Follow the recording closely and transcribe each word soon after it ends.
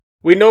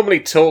We normally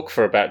talk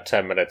for about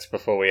 10 minutes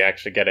before we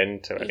actually get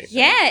into anything.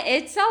 Yeah,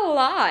 it's a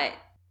lot.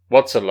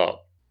 What's a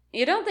lot?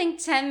 You don't think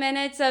 10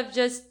 minutes of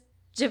just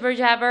jibber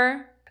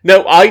jabber?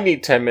 No, I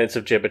need 10 minutes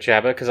of jibber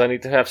jabber because I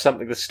need to have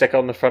something to stick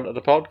on the front of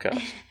the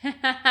podcast.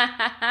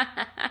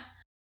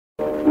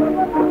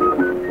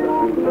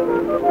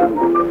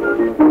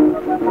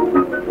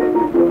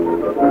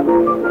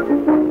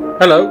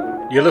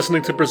 Hello, you're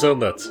listening to Brazil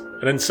Nuts,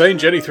 an insane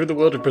journey through the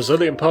world of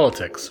Brazilian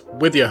politics,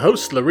 with your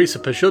hosts Larissa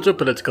Peixoto,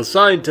 political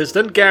scientist,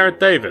 and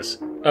Garrett Davis,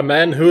 a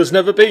man who has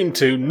never been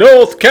to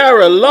North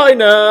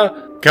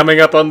Carolina. Coming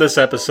up on this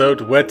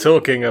episode, we're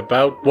talking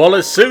about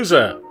Wallace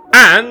Sousa,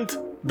 and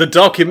the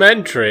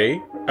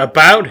documentary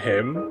about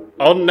him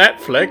on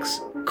Netflix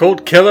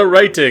called Killer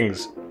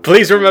Ratings.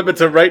 Please remember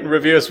to rate and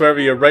review us wherever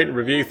you rate and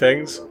review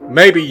things.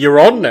 Maybe you're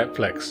on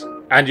Netflix,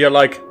 and you're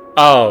like,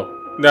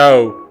 oh,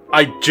 no,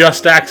 I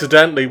just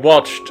accidentally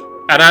watched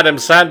an Adam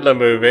Sandler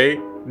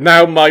movie.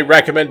 Now my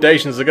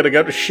recommendations are gonna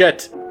go to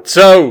shit.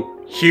 So,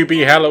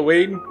 Hubie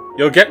Halloween,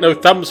 you'll get no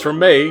thumbs from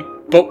me,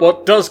 but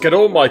what does get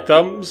all my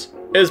thumbs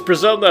is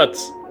Brazil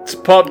Nuts. It's a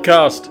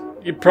podcast.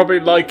 You'd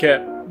probably like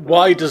it.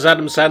 Why does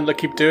Adam Sandler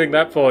keep doing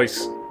that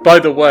voice? By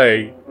the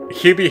way,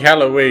 Hubie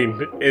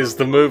Halloween is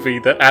the movie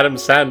that Adam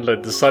Sandler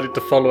decided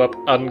to follow up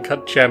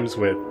Uncut Gems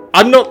with.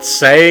 I'm not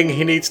saying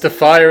he needs to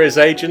fire his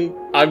agent,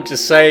 I'm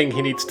just saying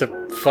he needs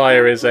to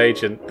fire his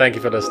agent. Thank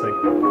you for listening.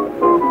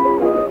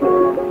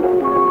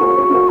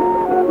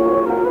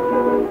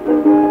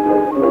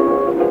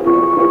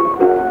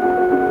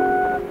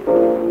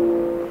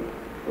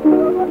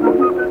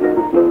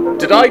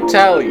 Did I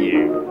tell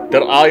you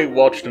that I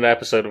watched an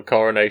episode of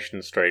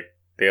Coronation Street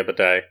the other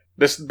day?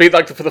 This would be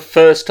like for the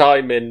first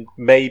time in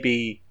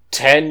maybe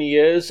 10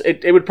 years.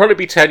 It would probably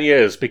be 10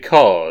 years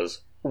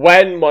because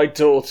when my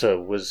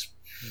daughter was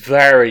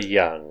very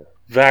young,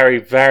 very,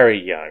 very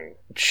young,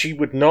 she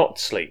would not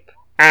sleep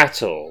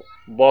at all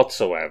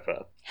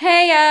whatsoever.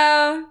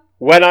 Heyo!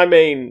 When I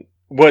mean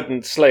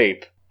wouldn't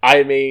sleep,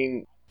 I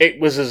mean it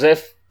was as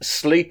if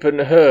sleep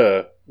and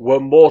her were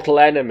mortal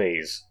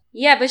enemies.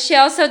 Yeah, but she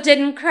also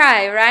didn't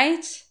cry,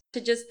 right?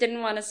 She just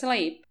didn't want to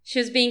sleep. She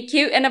was being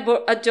cute and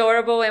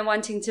adorable and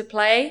wanting to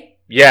play.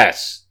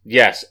 Yes,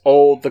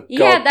 all the goddamn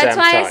time. Yeah, that's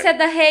why I said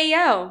the hey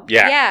yo.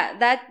 Yeah,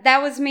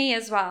 that was me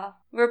as well.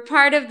 We're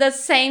part of the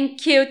same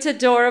cute,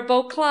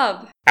 adorable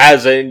club.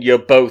 As in, you're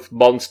both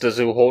monsters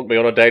who haunt me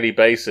on a daily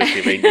basis,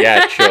 you mean?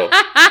 Yeah, sure.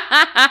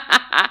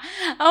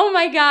 Oh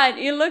my god,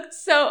 you look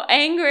so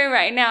angry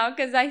right now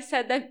because I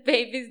said that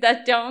babies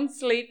that don't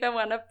sleep and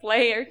want to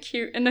play are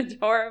cute and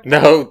adorable.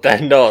 No, they're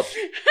not.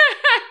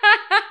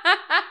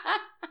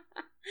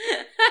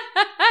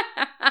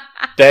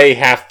 They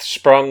hath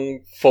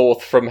sprung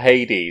forth from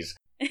Hades.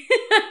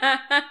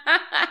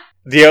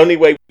 The only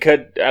way we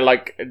could,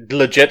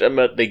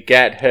 legitimately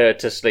get her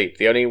to sleep,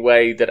 the only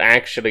way that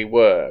actually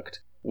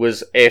worked,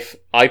 was if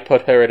I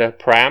put her in a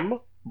pram,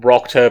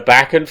 rocked her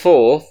back and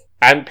forth,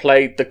 and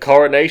played the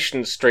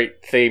Coronation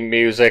Street theme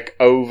music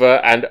over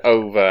and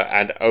over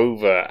and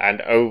over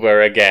and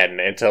over again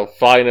until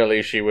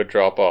finally she would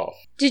drop off.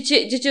 Did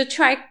you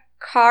try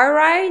car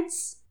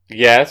rides?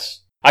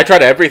 Yes. I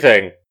tried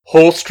everything.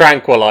 Horse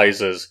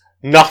tranquilizers.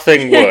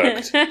 Nothing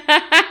worked.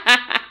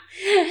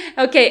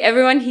 Okay,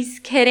 everyone, he's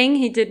kidding.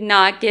 He did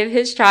not give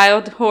his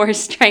child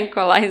horse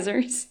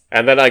tranquilizers.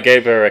 And then I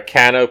gave her a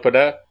can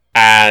opener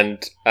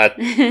and a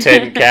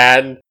tin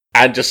can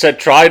and just said,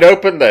 try and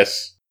open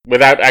this,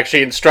 without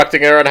actually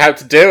instructing her on how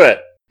to do it.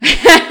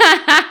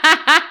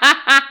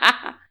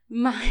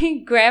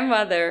 My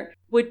grandmother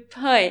would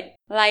put,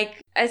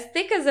 like, as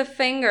thick as a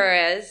finger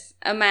is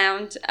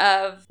amount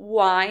of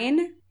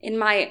wine in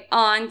my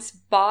aunt's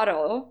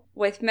bottle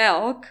with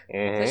milk.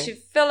 Mm-hmm. So she'd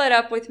fill it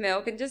up with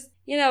milk and just,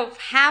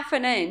 half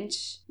an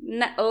inch,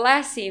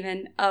 less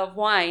even, of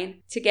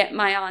wine to get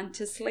my aunt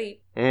to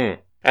sleep. Mm.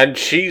 And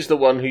she's the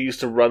one who used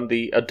to run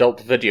the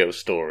adult video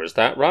store, is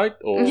that right?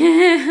 Or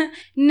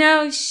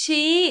No,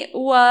 she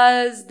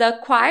was the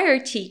choir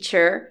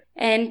teacher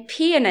and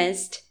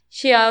pianist.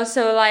 She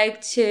also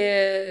liked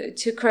to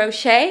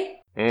crochet.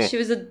 Mm. She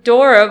was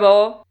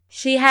adorable.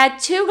 She had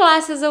 2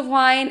 glasses of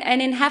wine, and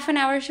in half an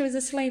hour she was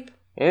asleep.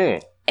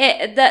 Mm.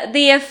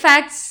 The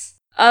effects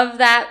of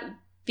that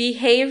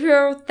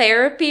behavioral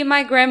therapy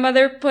my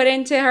grandmother put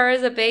into her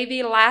as a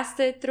baby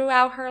lasted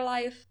throughout her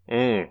life.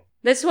 Mm.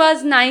 This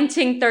was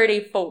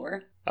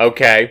 1934.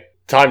 Okay.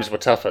 Times were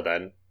tougher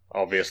then,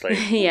 obviously.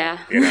 Yeah.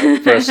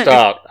 For a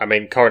start, I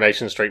mean,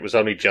 Coronation Street was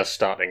only just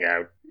starting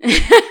out.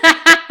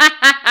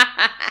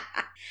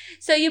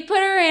 So you put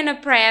her in a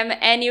pram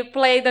and you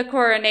play the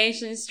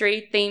Coronation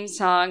Street theme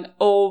song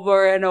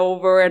over and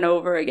over and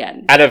over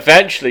again. And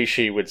eventually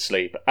she would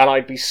sleep, and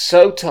I'd be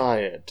so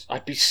tired.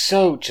 I'd be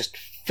so just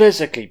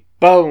physically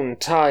bone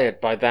tired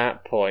by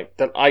that point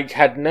that I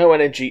had no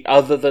energy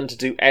other than to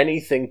do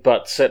anything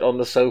but sit on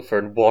the sofa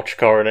and watch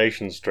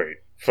Coronation Street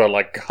for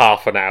like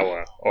half an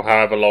hour, or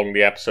however long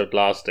the episode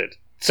lasted.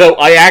 So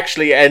I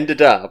actually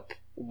ended up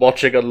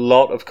watching a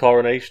lot of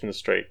Coronation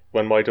Street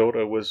when my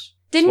daughter was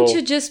Didn't Small.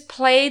 you just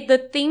play the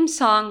theme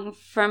song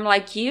from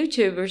like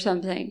YouTube or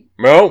something?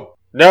 No,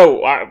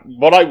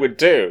 what I would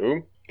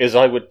do is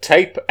I would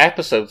tape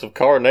episodes of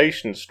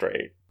Coronation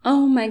Street.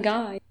 Oh my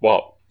god.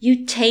 What?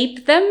 You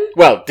tape them?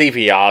 Well,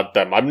 DVR'd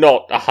them. I'm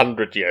not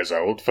 100 years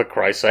old, for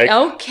Christ's sake.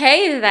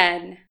 Okay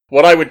then.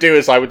 What I would do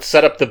is I would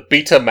set up the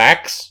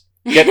Betamax,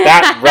 get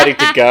that ready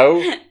to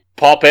go,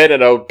 pop in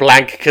an old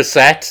blank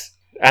cassette,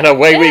 and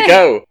away we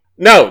go.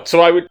 No,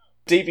 so I would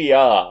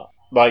DVR,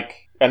 like,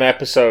 an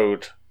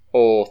episode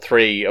or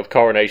 3 of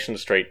Coronation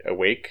Street a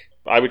week.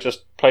 I would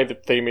just play the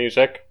theme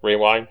music,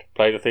 rewind,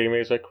 play the theme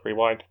music,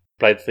 rewind,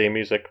 play the theme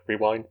music,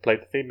 rewind, play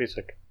the theme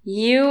music.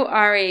 You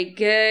are a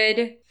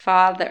good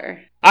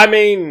father. I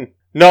mean,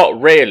 not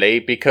really,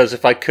 because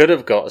if I could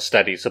have got a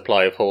steady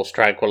supply of horse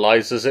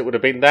tranquilizers, it would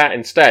have been that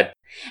instead.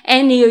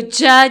 And you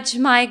judge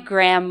my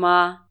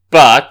grandma.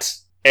 But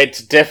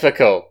it's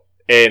difficult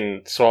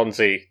in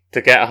Swansea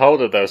to get a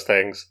hold of those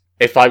things.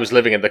 If I was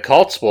living in the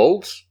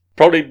Cotswolds,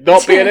 probably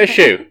not be an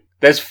issue.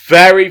 There's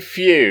very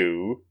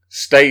few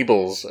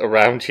stables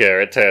around here,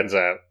 it turns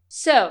out.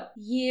 So,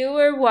 you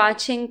were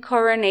watching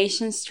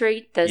Coronation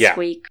Street this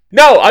week.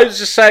 No, I was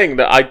just saying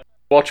that I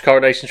watched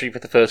Coronation Street for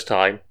the first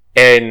time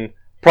in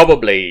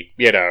probably,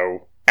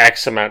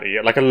 X amount of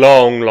years, like a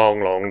long,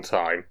 long, long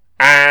time.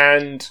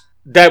 And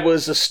there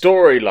was a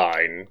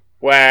storyline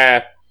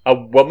where a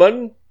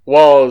woman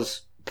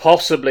was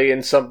possibly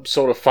in some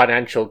sort of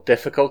financial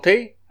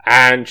difficulty,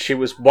 and she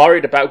was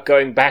worried about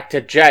going back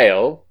to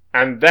jail,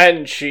 and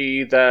then she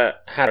either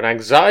had an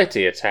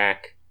anxiety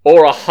attack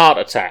or a heart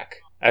attack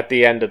at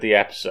the end of the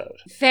episode.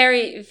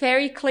 Very,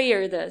 very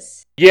clear,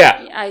 this.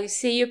 Yeah. I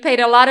see you paid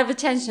a lot of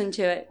attention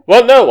to it.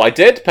 Well, no, I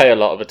did pay a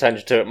lot of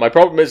attention to it. My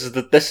problem is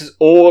that this is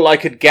all I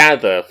could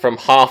gather from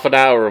half an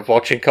hour of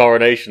watching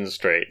Coronation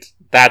Street.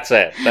 That's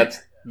it. That's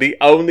the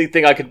only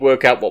thing I could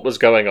work out what was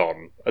going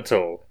on at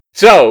all.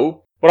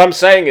 So, what I'm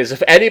saying is,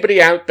 if anybody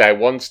out there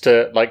wants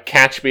to,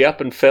 catch me up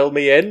and fill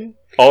me in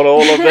on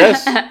all of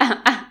this,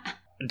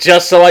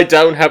 just so I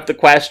don't have the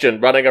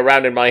question running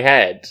around in my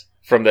head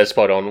from this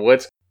point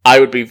onwards, I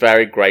would be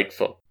very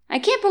grateful. I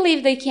can't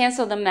believe they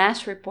canceled the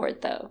MASH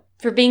report, though,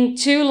 for being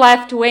too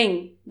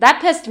left-wing. That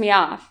pissed me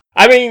off.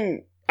 I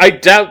mean, I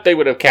doubt they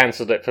would have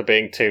cancelled it for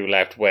being too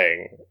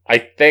left-wing. I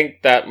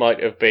think that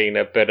might have been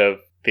a bit of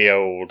the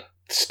old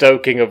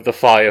stoking of the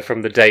fire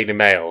from the Daily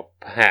Mail,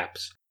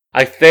 perhaps.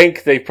 I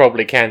think they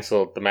probably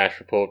cancelled the MASH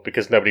report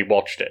because nobody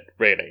watched it,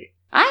 really.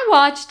 I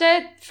watched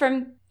it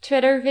from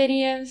Twitter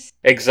videos.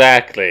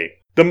 Exactly.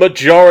 The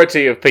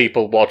majority of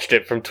people watched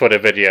it from Twitter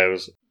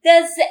videos.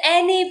 Does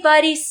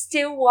anybody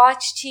still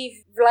watch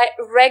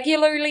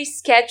regularly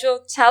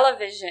scheduled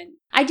television?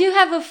 I do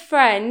have a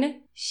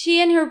friend.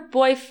 She and her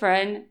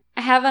boyfriend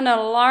have an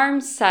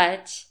alarm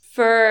set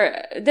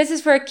this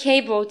is for a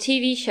cable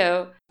TV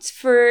show. It's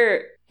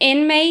for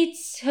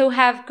inmates who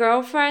have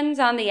girlfriends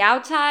on the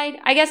outside.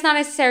 I guess not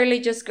necessarily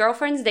just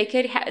girlfriends. They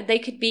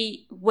could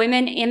be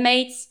women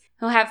inmates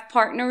who have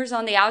partners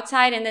on the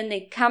outside, and then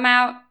they come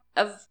out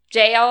of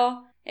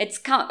jail. It's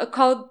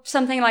called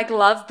something like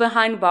Love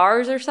Behind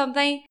Bars or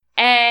something.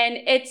 And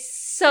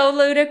it's so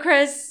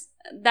ludicrous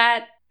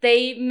that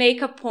they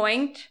make a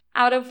point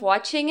out of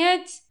watching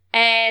it.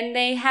 And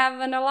they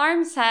have an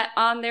alarm set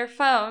on their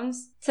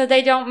phones so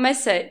they don't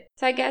miss it.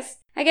 So I guess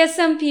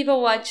some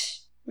people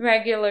watch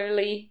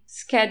regularly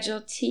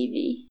scheduled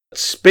TV.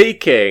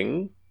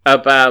 Speaking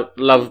about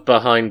Love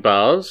Behind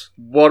Bars,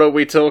 what are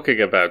we talking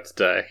about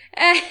today?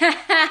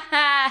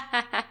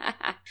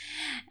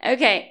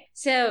 Okay,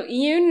 so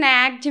you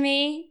nagged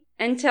me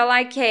until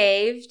I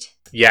caved.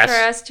 Yes.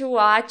 For us to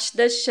watch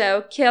the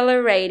show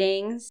Killer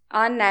Ratings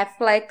on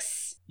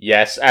Netflix.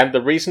 Yes, and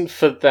the reason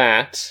for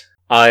that,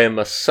 I am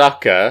a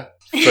sucker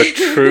for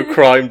true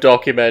crime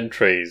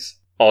documentaries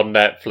on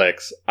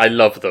Netflix. I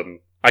love them.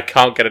 I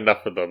can't get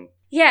enough of them.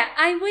 Yeah,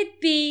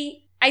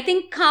 I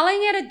think calling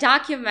it a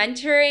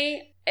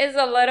documentary is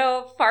a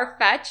little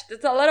far-fetched.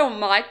 It's a little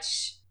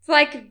much.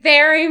 It's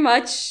very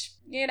much,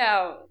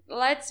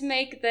 let's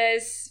make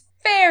this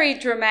very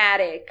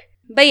dramatic.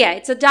 But yeah,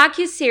 it's a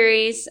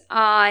docuseries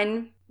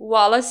on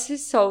Wallace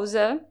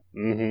Sousa.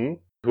 Mm-hmm.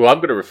 Who I'm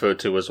going to refer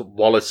to as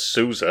Wallace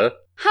Sousa.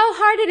 How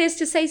hard it is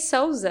to say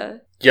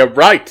Sousa. You're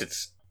right,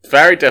 it's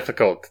very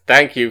difficult.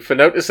 Thank you for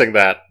noticing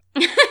that.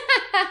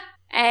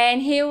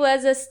 And he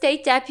was a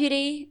state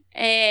deputy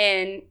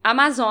in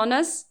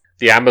Amazonas.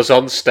 The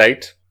Amazon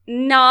state.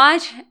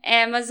 Not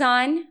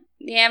Amazon.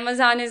 The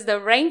Amazon is the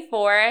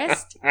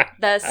rainforest.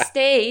 The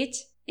state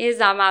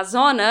is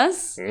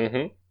Amazonas.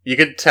 Mm-hmm. You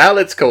can tell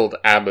it's called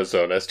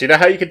Amazonas. Do you know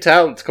how you can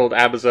tell it's called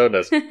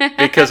Amazonas?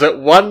 Because at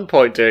one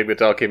point during the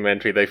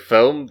documentary, they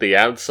filmed the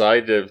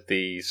outside of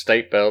the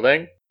state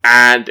building,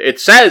 and it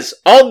says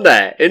on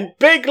there, in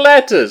big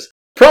letters,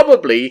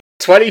 probably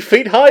 20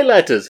 feet high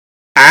letters,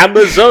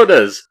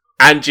 Amazonas.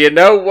 And do you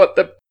know what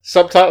the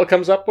subtitle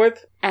comes up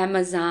with?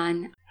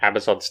 Amazon.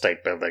 Amazon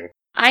State Building.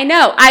 I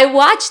know. I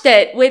watched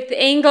it with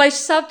English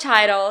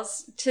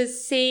subtitles to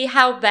see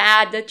how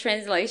bad the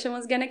translation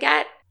was going to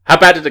get. How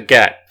bad did it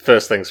get?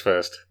 First things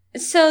first.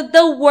 So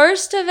the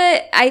worst of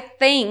it, I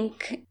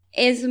think,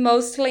 is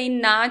mostly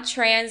not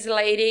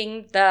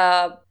translating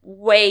the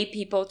way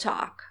people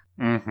talk.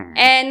 Mm-hmm.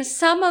 And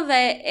some of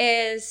it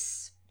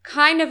is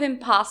kind of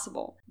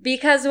impossible.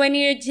 Because when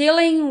you're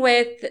dealing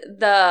with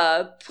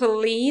the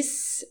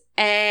police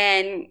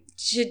and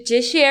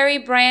judiciary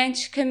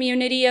branch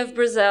community of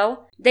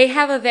Brazil, they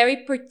have a very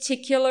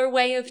particular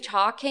way of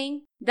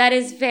talking that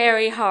is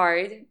very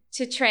hard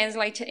to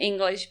translate to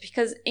English,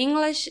 because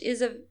English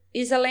is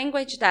a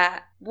language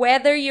that,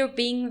 whether you're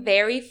being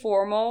very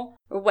formal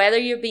or whether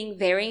you're being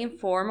very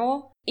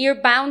informal,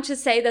 you're bound to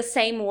say the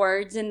same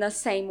words in the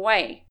same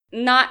way.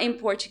 Not in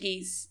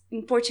Portuguese.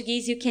 In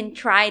Portuguese, you can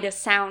try to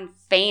sound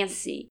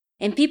fancy.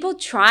 And people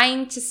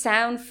trying to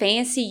sound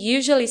fancy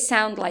usually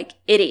sound like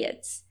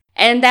idiots.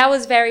 And that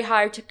was very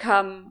hard to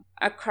come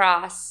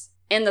across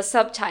in the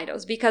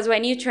subtitles, because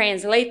when you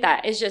translate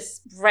that, it's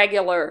just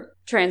regular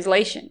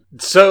translation.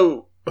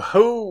 So,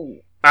 who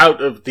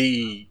out of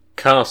the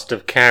cast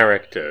of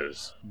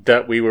characters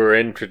that we were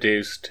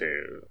introduced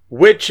to,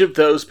 which of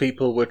those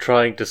people were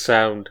trying to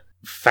sound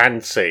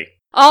fancy?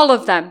 All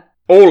of them.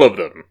 All of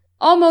them?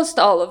 Almost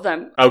all of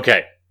them.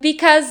 Okay.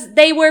 Because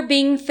they were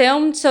being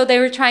filmed, so they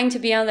were trying to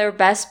be on their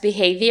best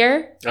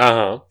behavior.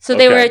 Uh-huh. So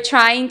they were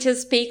trying to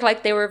speak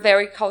like they were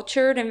very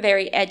cultured and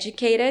very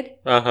educated.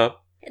 Uh-huh.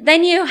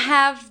 Then you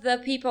have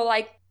the people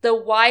like the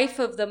wife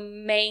of the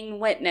main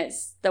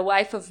witness, the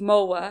wife of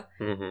Moa.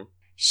 Mm-hmm.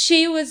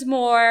 She was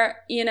more,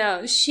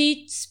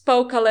 she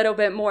spoke a little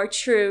bit more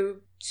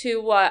true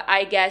to what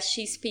I guess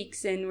she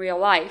speaks in real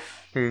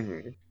life.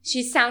 Mm-hmm.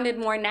 She sounded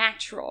more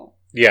natural.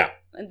 Yeah.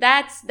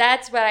 That's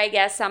what I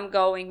guess I'm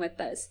going with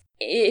this.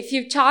 If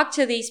you talk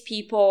to these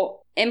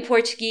people in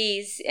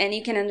Portuguese and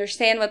you can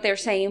understand what they're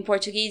saying in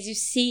Portuguese, you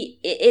see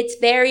it's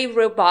very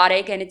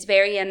robotic and it's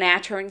very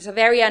unnatural. And it's a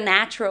very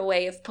unnatural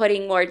way of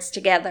putting words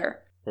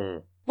together.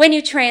 Mm. When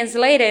you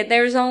translate it,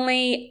 there's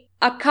only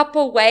a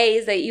couple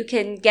ways that you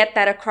can get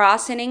that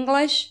across in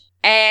English.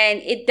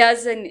 And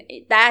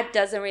that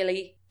doesn't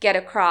really get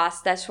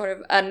across that sort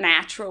of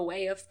unnatural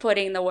way of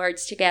putting the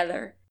words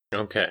together.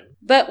 Okay.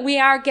 But we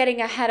are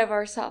getting ahead of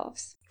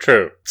ourselves.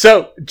 True.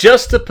 So,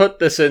 just to put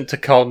this into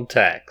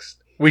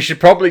context, we should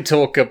probably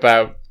talk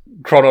about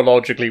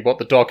chronologically what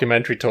the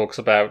documentary talks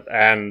about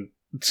and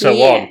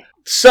so on.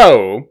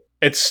 So,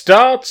 it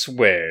starts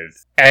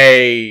with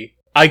I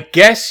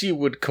guess you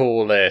would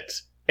call it,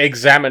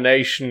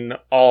 examination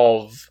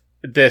of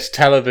this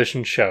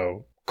television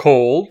show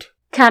called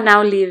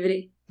Canal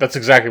Livre. That's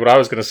exactly what I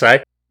was going to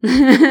say.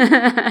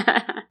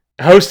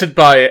 Hosted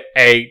by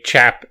a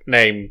chap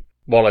named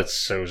Wallace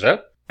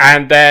Souza.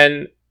 And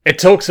then it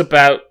talks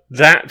about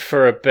that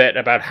for a bit,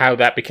 about how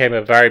that became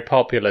a very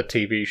popular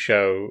TV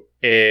show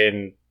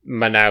in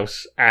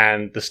Manaus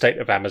and the state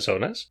of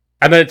Amazonas.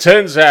 And then it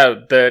turns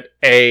out that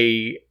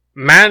a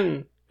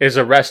man is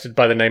arrested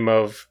by the name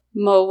of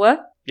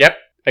Moa. Yep,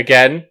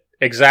 again,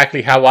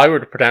 exactly how I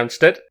would have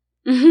pronounced it.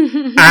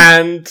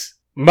 And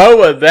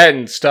Moa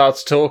then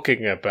starts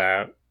talking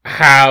about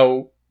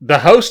how the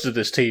host of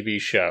this TV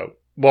show,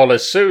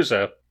 Wallace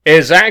Souza,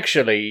 is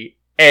actually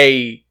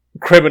a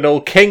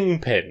criminal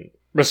kingpin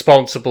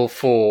responsible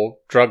for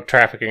drug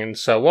trafficking and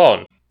so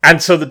on. And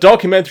so the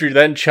documentary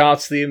then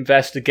charts the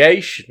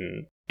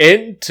investigation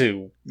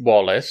into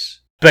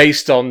Wallace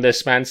based on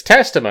this man's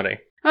testimony.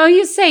 Oh,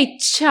 you say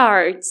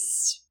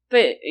charts,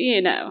 but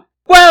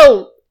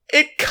Well,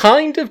 it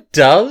kind of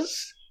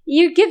does.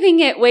 You're giving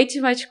it way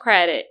too much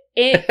credit.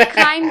 It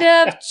kind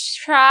of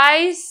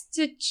tries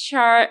to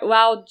chart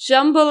while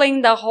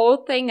jumbling the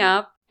whole thing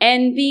up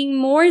and being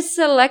more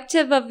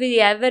selective of the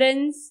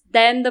evidence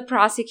than the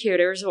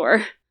prosecutors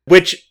were.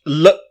 Which,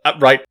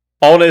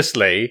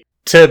 honestly,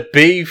 to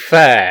be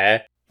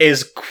fair,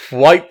 is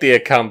quite the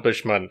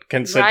accomplishment,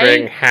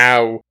 considering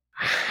how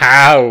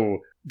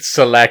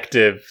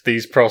selective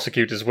these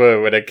prosecutors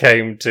were when it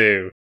came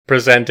to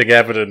presenting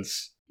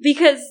evidence.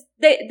 Because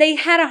they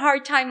had a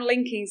hard time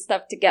linking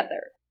stuff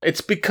together.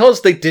 It's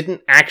because they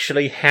didn't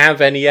actually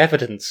have any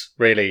evidence,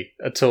 really,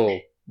 at all,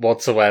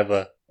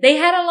 whatsoever. They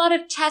had a lot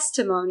of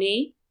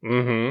testimony.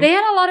 Mm-hmm. They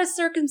had a lot of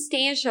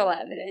circumstantial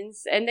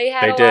evidence, and they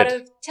had lot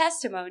of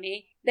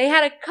testimony. They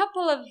had a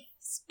couple of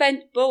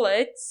spent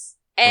bullets,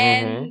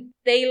 and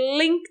they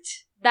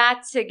linked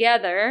that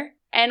together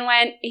and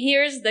went,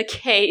 here's the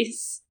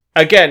case.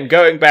 Again,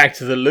 going back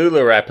to the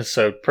Lula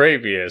episode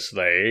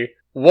previously,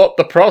 what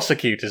the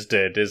prosecutors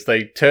did is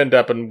they turned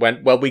up and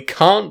went, well, we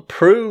can't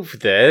prove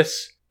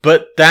this,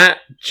 but that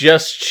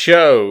just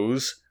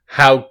shows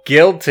how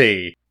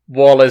guilty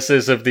Wallace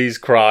is of these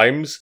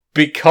crimes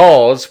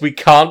because we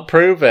can't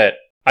prove it.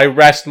 I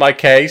rest my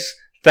case.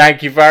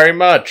 Thank you very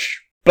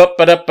much.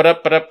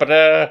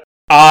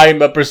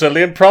 I'm a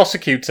Brazilian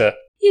prosecutor.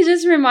 You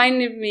just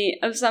reminded me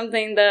of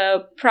something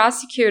the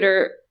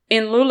prosecutor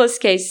in Lula's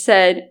case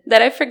said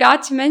that I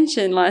forgot to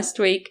mention last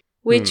week,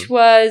 which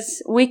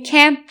was, we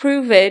can't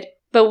prove it,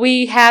 but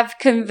we have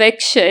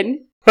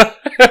conviction.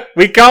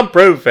 We can't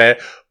prove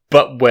it,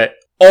 but we're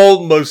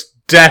almost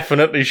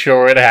definitely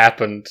sure it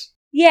happened.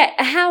 Yeah,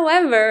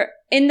 however,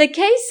 in the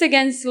case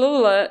against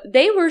Lula,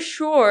 they were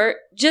sure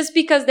just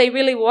because they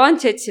really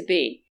wanted to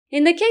be.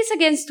 In the case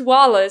against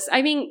Wallace,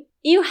 I mean,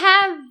 you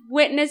have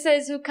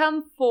witnesses who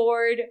come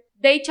forward,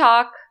 they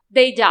talk,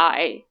 they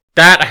die.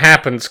 That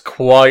happens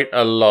quite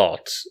a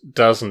lot,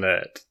 doesn't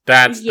it?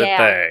 That's the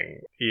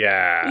thing.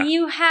 Yeah.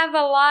 You have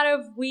a lot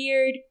of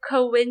weird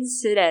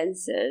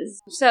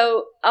coincidences.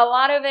 So a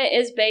lot of it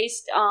is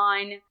based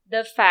on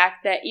the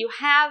fact that you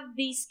have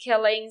these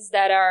killings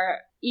that are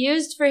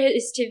used for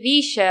his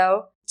TV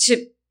show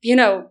to,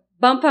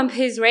 bump up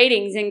his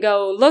ratings and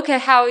go, look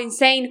at how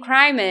insane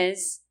crime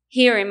is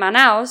here in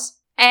Manaus.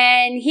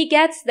 And he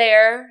gets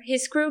there,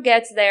 his crew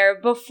gets there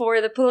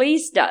before the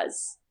police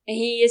does. And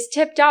he is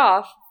tipped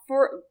off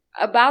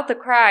about the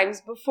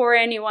crimes before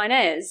anyone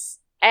is.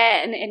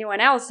 And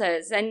anyone else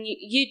is. And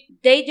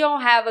they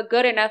don't have a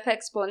good enough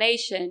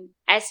explanation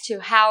as to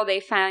how they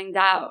found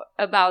out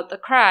about the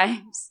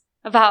crimes,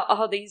 about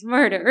all these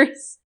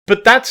murders.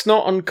 But that's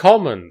not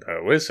uncommon,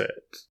 though, is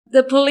it?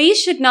 The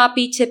police should not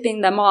be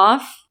tipping them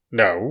off.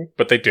 No,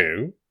 but they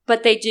do.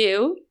 But they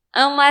do.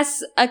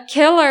 Unless a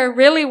killer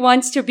really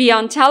wants to be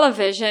on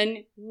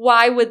television,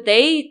 why would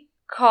they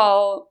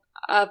call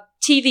a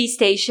TV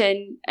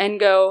station and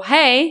go,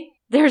 hey,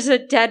 there's a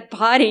dead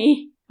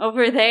body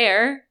over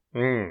there?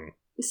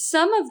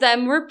 Some of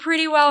them were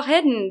pretty well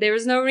hidden. There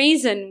was no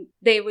reason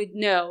they would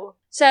know.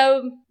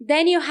 So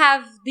then you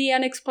have the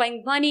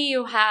unexplained money,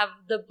 you have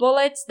the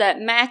bullets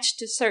that match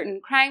to certain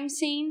crime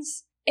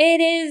scenes. It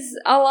is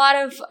a lot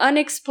of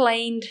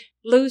unexplained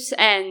loose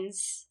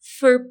ends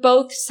for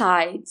both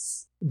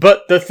sides.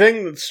 But the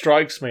thing that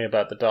strikes me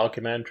about the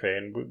documentary,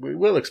 and we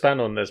will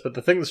expand on this, but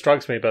the thing that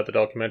strikes me about the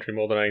documentary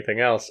more than anything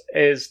else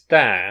is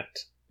that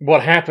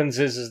what happens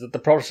is that the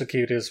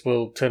prosecutors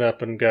will turn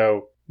up and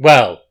go,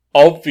 well,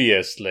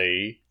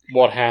 obviously,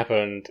 what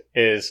happened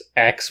is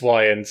X,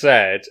 Y, and Z.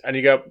 And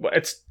you go, well,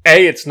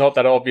 it's not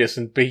that obvious,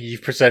 and B,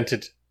 you've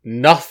presented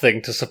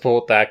nothing to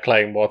support that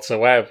claim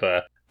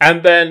whatsoever.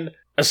 And then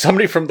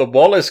somebody from the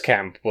Wallace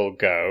camp will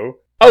go,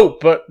 oh,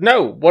 but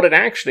no, what it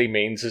actually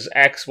means is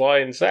X, Y,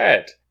 and Z.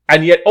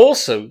 And yet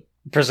also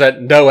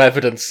present no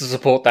evidence to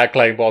support that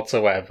claim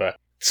whatsoever.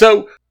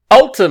 So,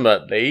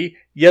 ultimately,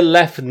 you're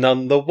left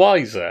none the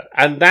wiser.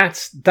 And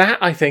that,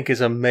 I think, is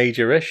a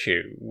major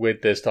issue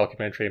with this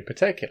documentary in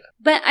particular.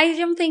 But I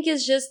don't think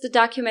it's just the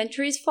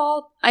documentary's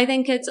fault. I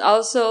think it's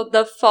also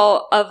the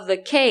fault of the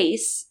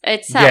case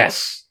itself.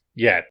 Yes.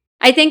 Yeah.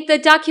 I think the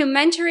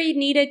documentary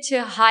needed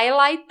to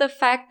highlight the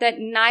fact that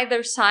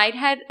neither side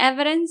had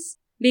evidence.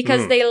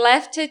 Because they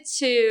left it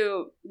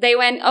they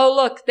went, oh,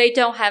 look, they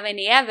don't have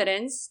any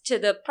evidence to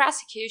the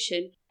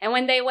prosecution. And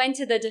when they went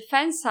to the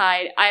defense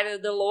side, either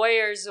the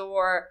lawyers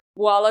or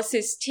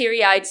Wallace's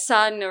teary-eyed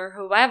son or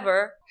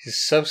whoever. He's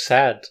so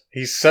sad.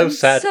 He's so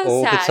sad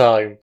all the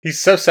time. He's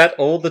so sad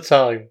all the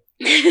time.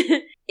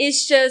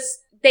 It's just,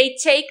 they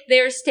take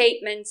their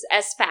statements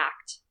as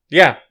fact.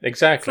 Yeah,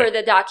 exactly. For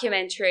the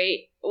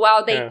documentary,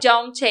 while they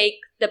don't take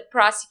the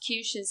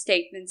prosecution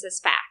statements as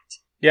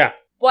fact. Yeah.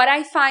 What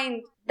I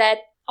find that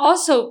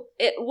also,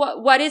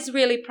 what is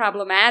really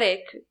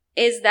problematic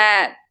is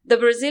that the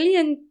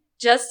Brazilian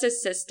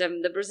justice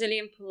system, the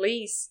Brazilian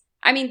police,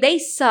 I mean, they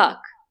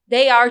suck.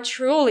 They are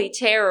truly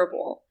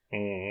terrible.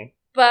 Mm-hmm.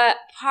 But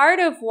part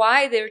of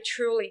why they're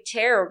truly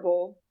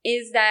terrible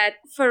is that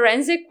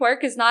forensic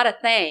work is not a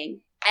thing.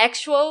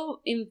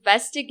 Actual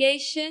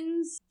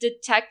investigations,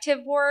 detective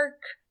work,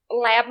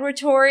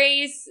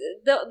 laboratories,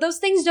 those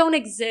things don't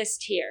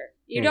exist here.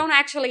 You don't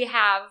actually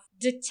have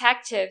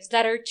detectives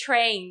that are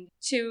trained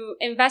to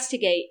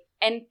investigate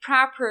and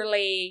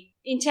properly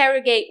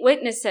interrogate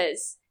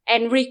witnesses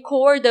and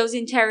record those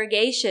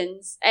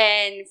interrogations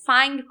and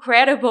find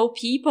credible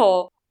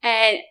people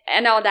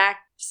and all that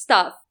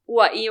stuff.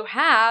 What you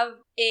have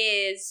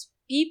is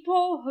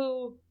people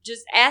who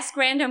just ask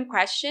random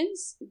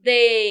questions.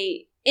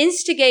 They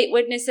instigate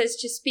witnesses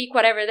to speak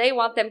whatever they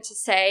want them to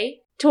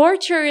say.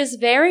 Torture is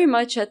very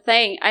much a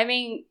thing. I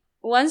mean,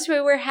 once we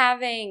were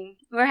having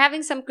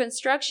some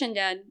construction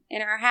done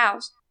in our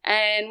house,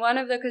 and one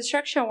of the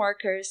construction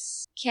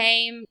workers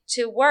came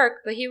to work,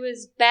 but he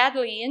was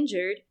badly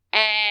injured.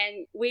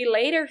 And we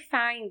later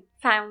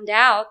found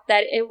out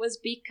that it was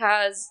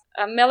because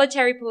a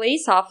military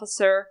police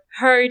officer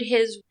heard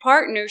his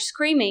partner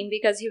screaming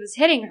because he was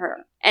hitting her.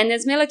 And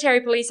this military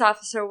police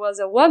officer was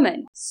a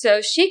woman.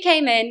 So she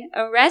came in,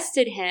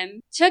 arrested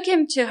him, took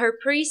him to her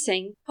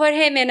precinct, put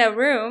him in a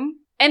room,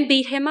 and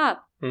beat him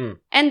up.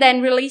 And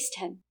then released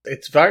him.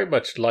 It's very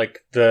much like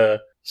the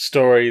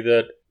story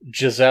that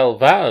Giselle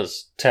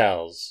Vaz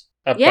tells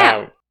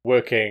about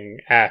working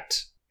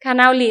at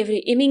Canal Livre.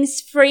 It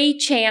means free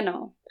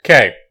channel.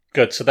 Okay,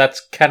 good. So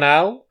that's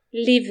Canal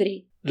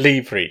Livre.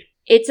 Livre.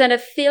 It's an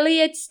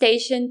affiliate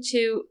station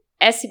to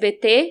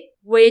SBT,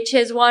 which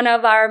is one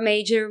of our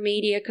major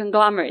media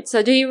conglomerates.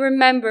 So do you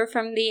remember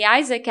from the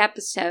Isaac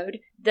episode,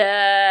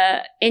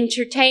 the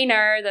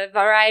entertainer, the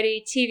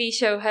variety TV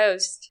show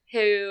host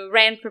who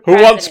ran for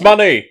president? Who wants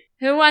money?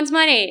 Who wants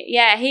money?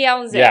 Yeah, he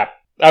owns it. Yeah.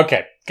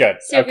 Okay, good.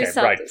 Silvio okay,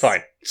 Santos. right,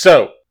 fine.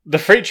 So, the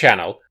free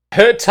channel,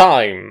 her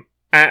time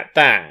at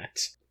that,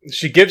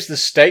 she gives the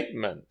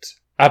statement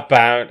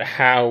about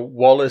how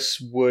Wallace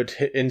would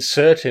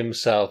insert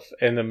himself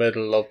in the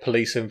middle of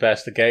police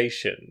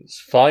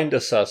investigations, find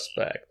a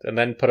suspect, and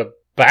then put a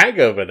bag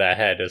over their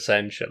head,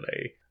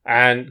 essentially,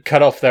 and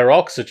cut off their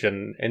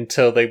oxygen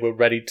until they were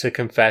ready to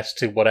confess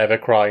to whatever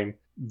crime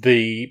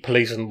the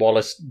police and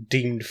Wallace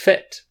deemed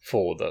fit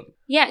for them.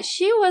 Yeah,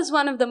 she was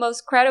one of the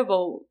most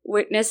credible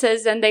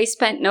witnesses, and they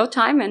spent no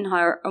time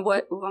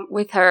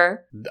with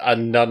her.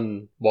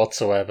 None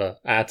whatsoever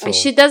at all. And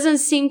she doesn't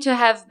seem to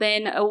have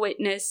been a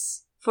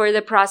witness for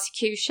the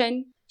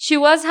prosecution. She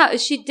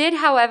did,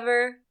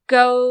 however,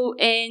 go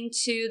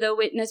into the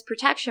witness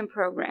protection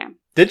program.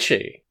 Did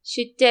she?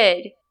 She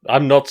did.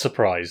 I'm not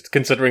surprised,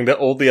 considering that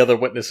all the other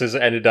witnesses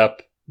ended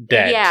up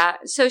dead. Yeah,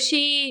 so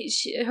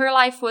her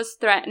life was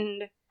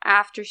threatened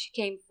after she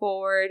came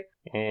forward.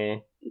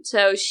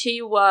 So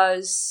she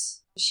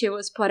was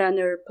put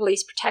under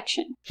police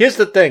protection. Here's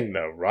the thing,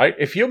 though, right?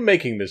 If you're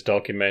making this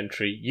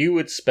documentary, you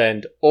would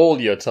spend all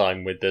your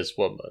time with this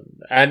woman.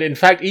 And in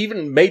fact,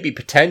 even maybe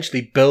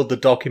potentially build the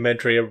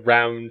documentary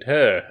around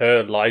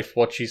her life,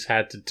 what she's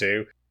had to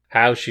do,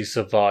 how she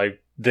survived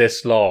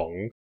this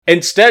long.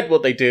 Instead,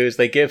 what they do is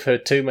they give her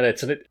 2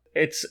 minutes, and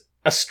it's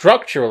a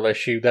structural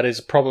issue that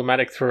is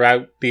problematic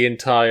throughout the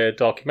entire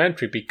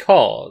documentary,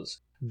 because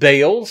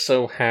they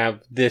also have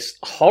this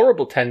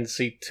horrible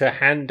tendency to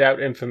hand out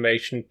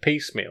information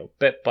piecemeal,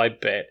 bit by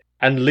bit,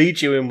 and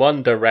lead you in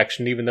one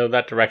direction, even though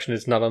that direction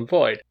is null and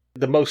void.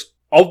 The most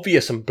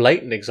obvious and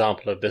blatant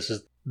example of this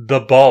is the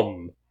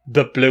bomb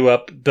that blew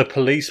up the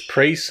police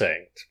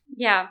precinct.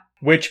 Yeah.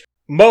 Which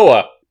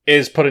Moa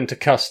is put into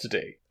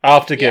custody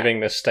after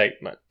giving this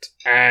statement,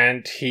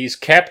 and he's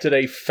kept at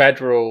a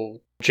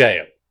federal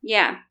jail.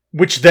 Yeah.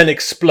 Which then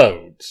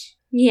explodes.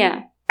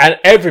 Yeah. And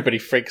everybody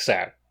freaks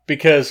out,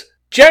 because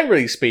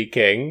generally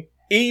speaking,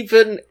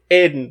 even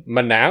in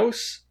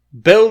Manaus,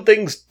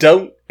 buildings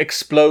don't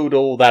explode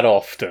all that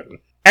often.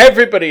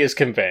 Everybody is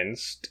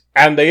convinced,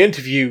 and they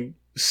interview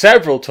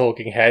several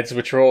talking heads,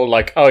 which are all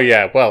like, oh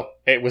yeah, well,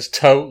 it was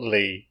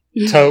totally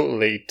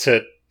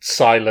to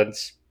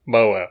silence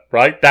Moa,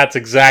 right? That's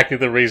exactly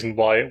the reason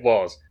why it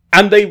was.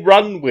 And they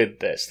run with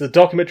this. The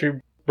documentary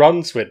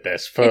runs with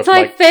this for It's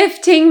like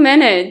 15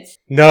 minutes.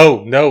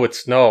 No,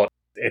 it's not.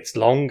 It's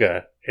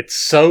longer. It's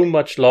so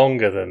much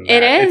longer than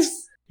that. It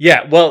is?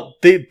 Yeah, well,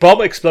 the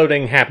bomb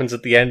exploding happens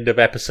at the end of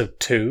episode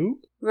 2.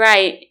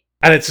 Right.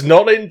 And it's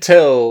not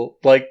until,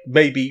 like,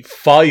 maybe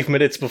 5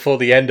 minutes before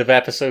the end of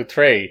episode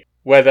 3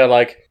 where they're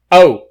like,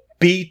 oh,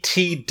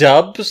 BT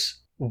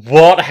dubs?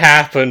 What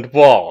happened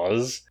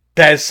was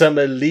there's some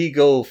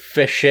illegal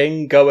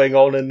fishing going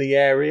on in the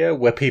area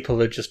where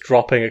people are just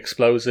dropping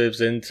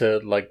explosives into,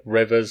 like,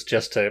 rivers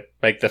just to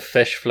make the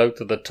fish float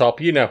to the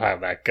top. You know how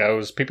that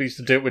goes. People used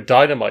to do it with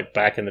dynamite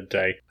back in the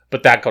day.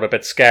 But that got a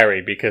bit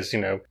scary because,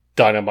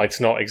 dynamite's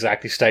not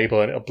exactly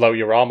stable and it'll blow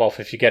your arm off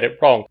if you get it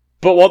wrong.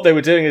 But what they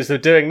were doing is they're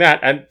doing that,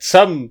 and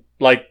some,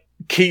 like,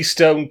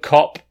 Keystone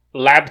Cop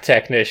lab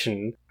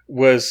technician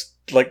was,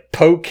 like,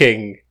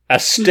 poking a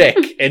stick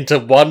into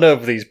one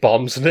of these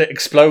bombs and it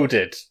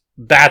exploded.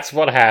 That's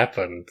what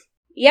happened.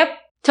 Yep.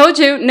 Told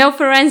you, no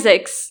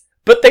forensics.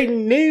 But they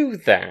knew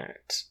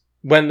that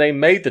when they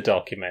made the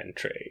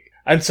documentary.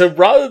 And so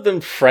rather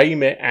than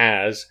frame it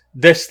as,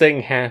 this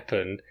thing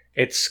happened,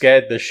 it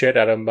scared the shit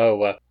out of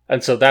Moa.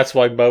 And so that's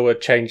why Moa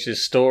changed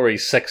his story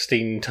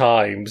 16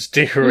 times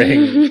during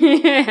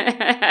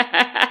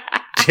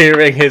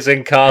his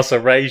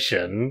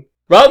incarceration.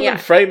 Rather than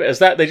frame it as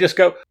that, they just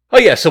go, oh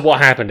yeah, so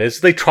what happened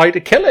is they tried to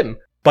kill him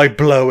by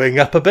blowing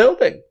up a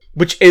building.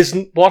 Which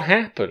isn't what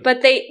happened.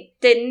 But they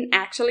didn't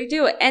actually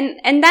do it.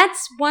 And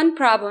that's one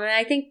problem. And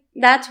I think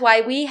that's why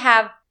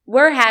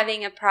we're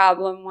having a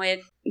problem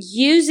with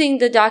using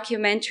the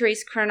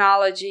documentary's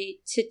chronology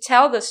to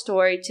tell the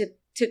story,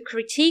 to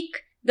critique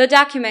the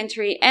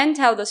documentary and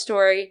tell the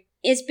story,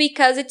 is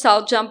because it's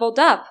all jumbled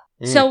up.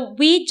 So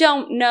we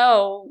don't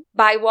know,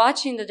 by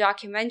watching the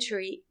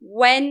documentary,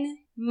 when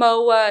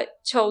Moa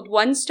told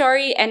one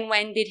story and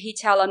when did he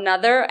tell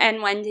another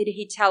and when did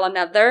he tell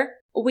another.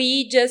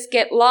 We just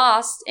get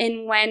lost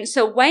in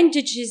when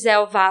did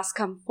Giselle Vaz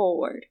come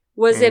forward?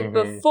 Was it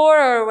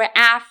before or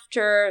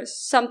after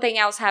something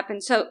else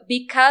happened? So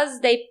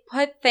because they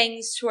put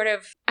things sort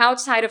of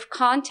outside of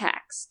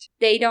context,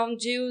 they don't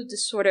do the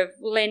sort of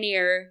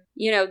linear,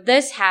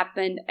 this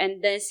happened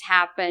and this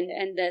happened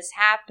and this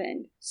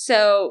happened.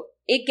 So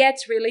it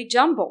gets really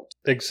jumbled.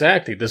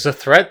 Exactly. There's a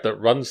thread that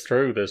runs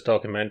through this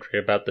documentary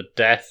about the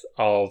death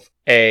of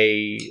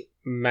a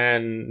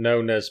man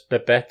known as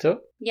Bebeto.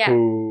 Yeah.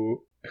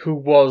 Who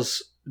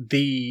was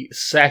the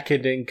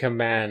second in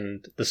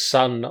command, the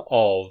son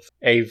of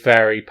a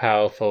very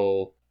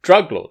powerful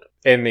drug lord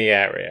in the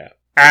area.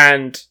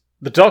 And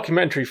the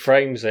documentary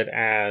frames it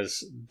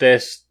as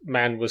this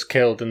man was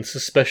killed and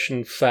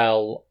suspicion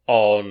fell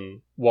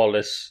on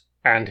Wallace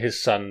and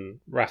his son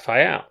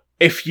Raphael.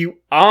 If you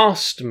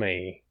asked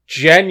me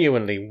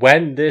genuinely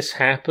when this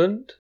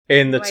happened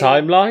in the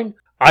timeline,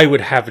 I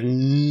would have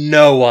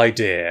no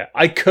idea.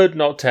 I could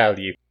not tell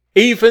you.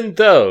 Even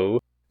though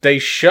they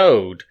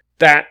showed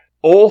that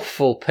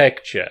awful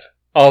picture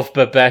of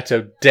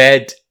Bebeto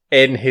dead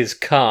in his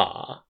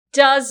car.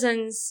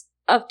 Dozens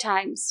of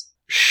times.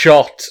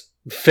 Shot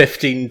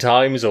 15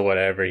 times or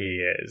whatever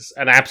he is.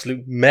 An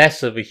absolute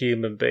mess of a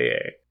human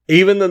being.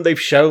 Even though they've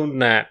shown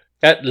that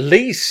at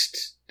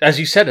least, as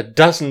you said, a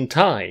dozen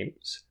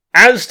times.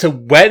 As to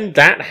when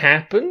that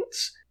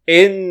happens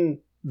in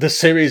the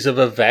series of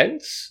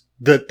events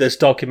that this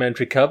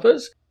documentary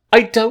covers,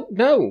 I don't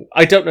know.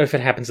 I don't know if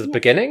it happens at the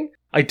beginning.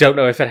 I don't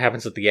know if it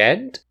happens at the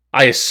end.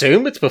 I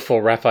assume it's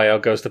before Raphael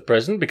goes to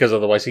prison, because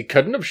otherwise he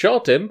couldn't have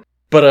shot him.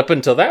 But up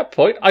until that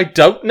point, I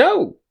don't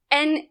know.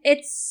 And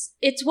it's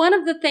one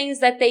of the things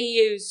that they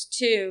use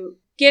to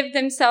give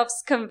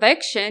themselves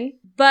conviction,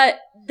 but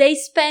they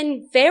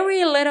spend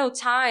very little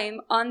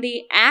time on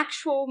the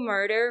actual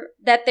murder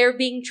that they're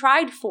being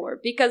tried for.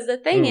 Because the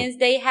thing is,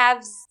 they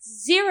have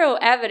zero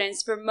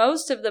evidence for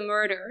most of the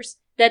murders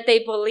that they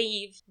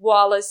believe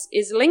Wallace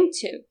is linked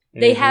to.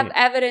 They have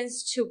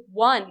evidence to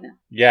one.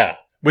 Yeah,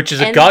 which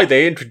is a guy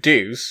they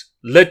introduce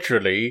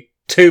literally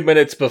 2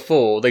 minutes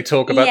before they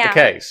talk about the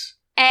case.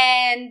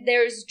 And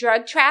there's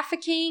drug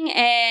trafficking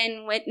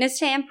and witness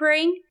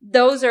tampering.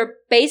 Those are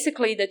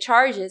basically the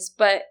charges.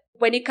 But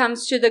when it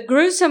comes to the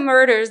gruesome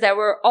murders that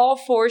we're all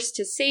forced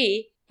to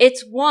see,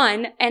 it's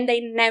one, and they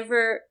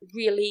never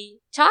really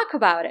talk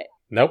about it.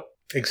 Nope,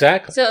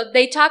 exactly. So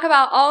they talk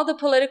about all the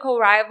political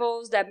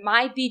rivals that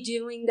might be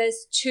doing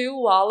this to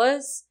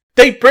Wallace.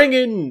 They bring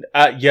in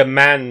your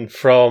man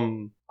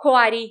from...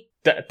 Coati.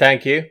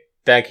 Thank you.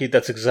 Thank you.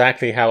 That's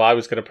exactly how I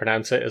was going to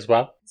pronounce it as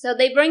well. So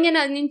they bring in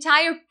an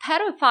entire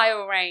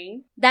pedophile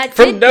ring that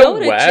from did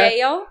nowhere, go to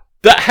jail.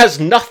 That has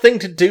nothing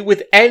to do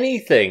with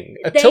anything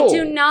at all. They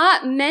do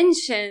not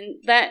mention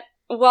that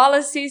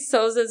Wallace C.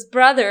 Souza's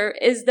brother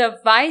is the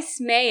vice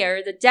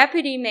mayor, the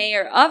deputy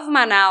mayor of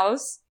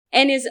Manaus,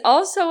 and is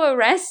also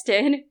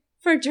arrested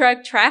for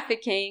drug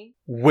trafficking.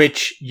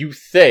 Which you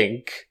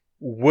think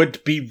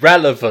would be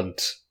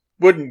relevant,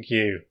 wouldn't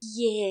you?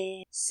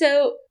 Yeah.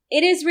 So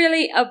it is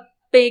really a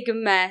big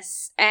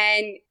mess.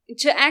 And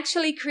to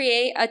actually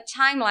create a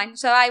timeline.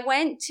 So I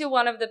went to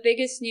one of the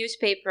biggest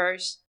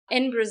newspapers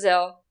in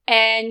Brazil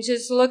and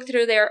just looked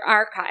through their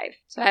archive.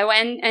 So I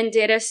went and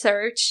did a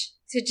search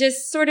to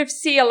just sort of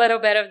see a little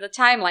bit of the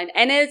timeline.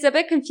 And it's a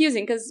bit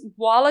confusing because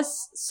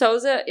Wallace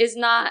Souza is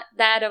not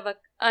that of an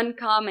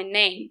uncommon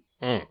name.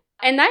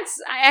 And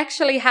that's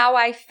actually how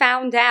I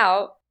found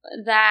out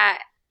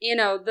that, you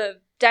know,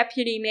 the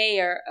deputy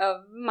mayor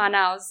of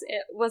Manaus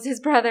was his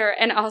brother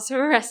and also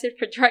arrested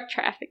for drug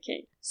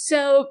trafficking.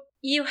 So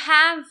you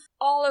have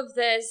all of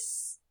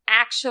this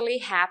actually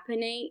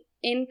happening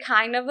in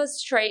kind of a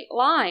straight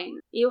line.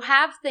 You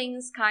have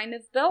things kind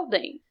of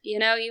building. You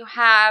know, you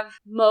have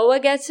Moa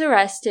gets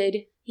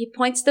arrested. He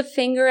points the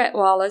finger at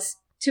Wallace.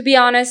 To be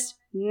honest,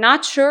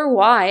 not sure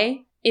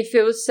why, if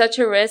it was such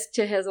a risk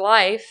to his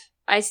life.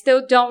 I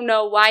still don't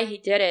know why he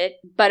did it,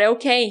 but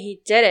okay, he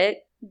did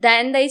it.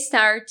 Then they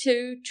start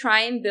to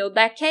try and build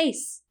that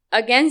case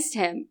against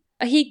him.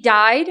 He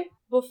died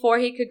before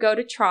he could go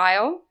to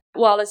trial.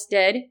 Wallace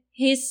did.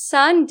 His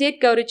son did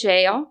go to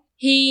jail.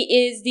 He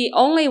is the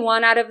only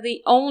one out of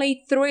the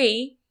only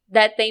 3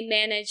 that they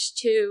managed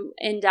to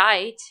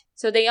indict.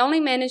 So they only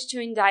managed to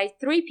indict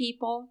 3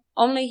 people.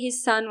 Only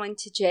his son went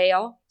to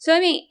jail. So, I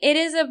mean, it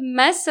is a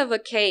mess of a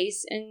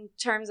case in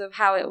terms of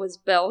how it was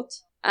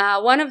built.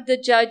 One of the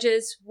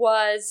judges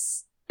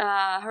was...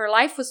 her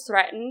life was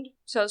threatened.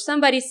 So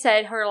somebody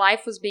said her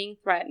life was being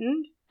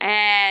threatened.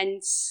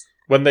 And...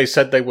 when they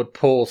said they would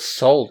pour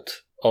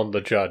salt on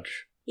the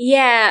judge.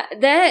 Yeah,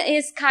 that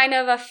is kind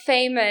of a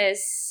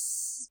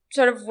famous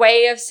sort of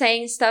way of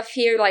saying stuff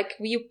here. Like,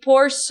 you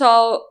pour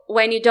salt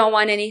when you don't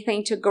want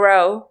anything to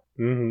grow.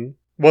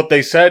 What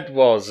they said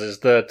is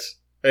that,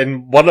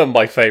 in one of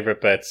my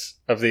favourite bits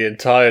of the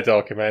entire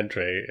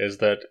documentary, is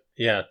that,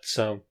 yeah,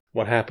 so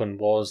what happened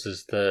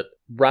is that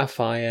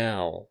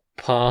Raphael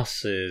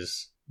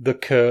passes the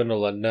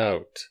colonel a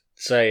note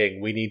saying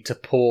we need to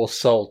pour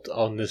salt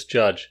on this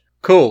judge.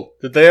 Cool.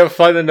 Did they ever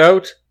find the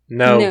note?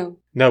 No.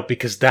 No,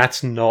 because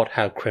that's not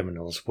how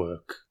criminals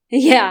work.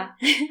 Yeah,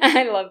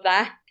 I love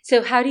that.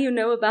 So how do you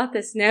know about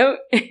this note?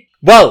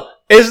 Well,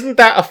 isn't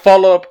that a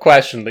follow-up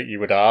question that you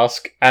would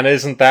ask? And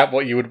isn't that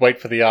what you would wait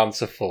for the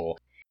answer for?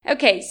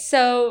 Okay,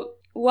 so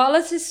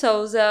Wallace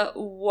Souza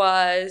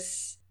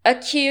was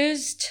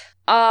accused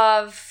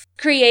of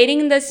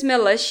creating this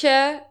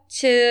militia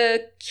to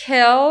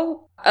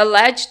kill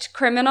alleged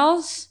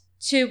criminals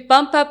to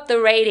bump up the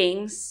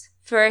ratings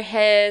for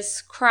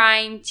his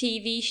crime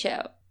TV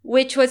show,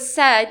 which was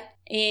set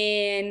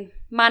in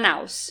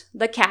Manaus,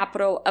 the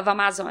capital of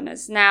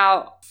Amazonas.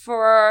 Now,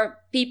 for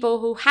people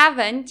who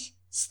haven't,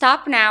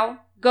 stop now,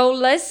 go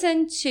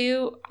listen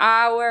to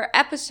our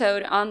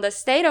episode on the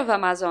state of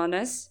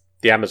Amazonas.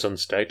 The Amazon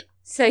state.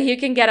 So you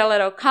can get a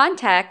little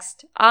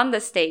context on the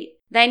state.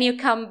 Then you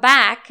come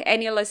back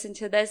and you listen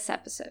to this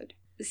episode.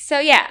 So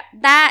yeah,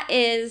 that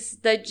is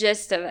the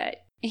gist of it.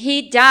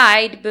 he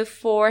died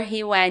before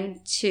he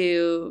went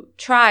to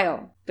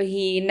trial. But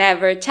he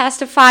never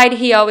testified.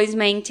 He always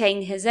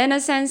maintained his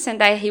innocence and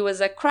that he was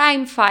a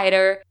crime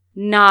fighter,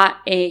 not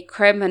a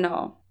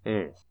criminal.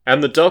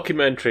 And the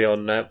documentary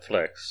on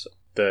Netflix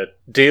that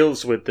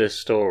deals with this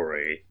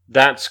story,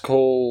 that's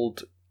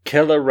called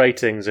Killer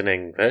Ratings in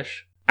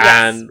English.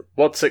 Yes. And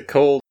what's it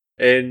called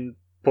in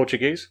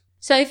Portuguese?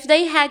 So if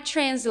they had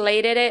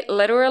translated it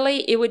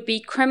literally, it would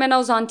be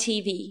Criminals on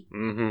TV.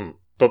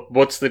 But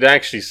what's it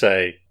actually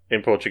say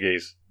in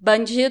Portuguese?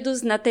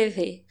 Bandidos na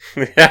TV.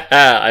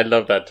 I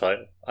love that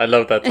title.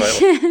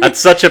 That's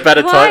such a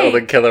better title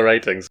than Killer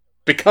Ratings.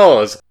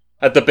 Because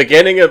at the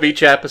beginning of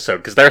each episode,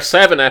 because there are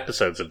 7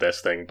 episodes of this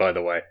thing, by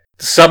the way,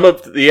 some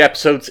of the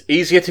episodes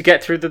easier to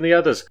get through than the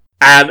others.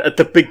 And at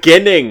the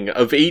beginning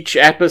of each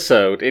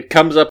episode, it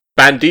comes up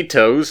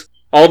Banditos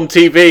on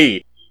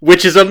TV,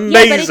 which is amazing.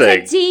 Yeah, but it's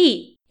a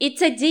D.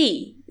 It's a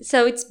D.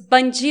 So it's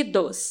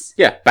Bandidos.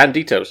 Yeah,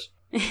 Banditos.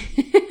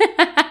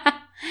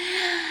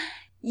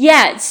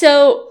 Yeah,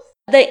 so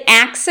the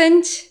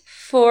accent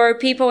for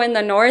people in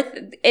the north,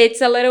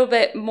 it's a little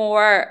bit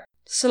more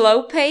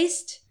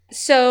slow-paced.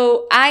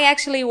 So I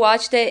actually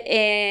watched it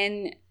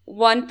in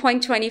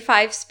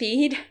 1.25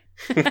 speed.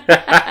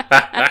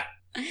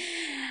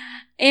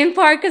 In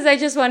part because I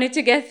just wanted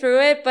to get through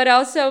it, but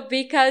also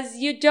because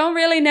you don't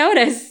really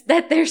notice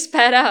that they're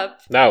sped up.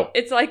 No.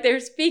 It's like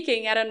they're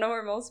speaking at a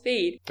normal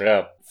speed.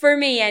 Yeah. For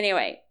me,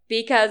 anyway.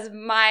 Because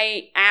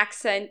my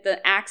accent,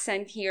 the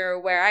accent here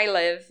where I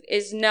live,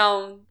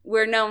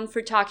 we're known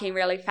for talking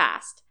really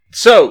fast.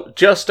 So,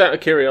 just out of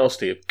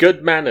curiosity, if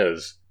Good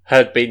Manners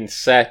had been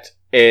set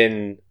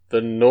in the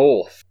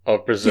north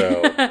of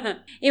Brazil...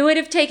 It would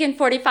have taken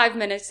 45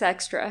 minutes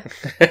extra.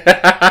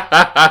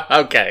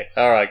 Okay,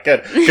 alright,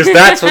 good. Because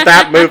that's what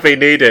that movie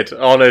needed,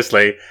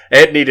 honestly.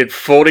 It needed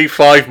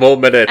 45 more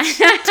minutes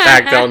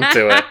tagged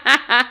onto it.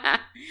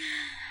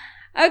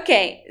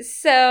 Okay,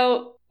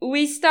 so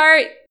we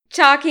start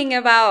talking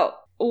about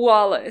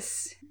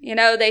Wallace. You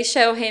know, they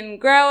show him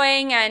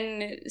growing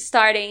and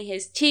starting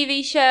his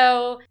TV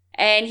show.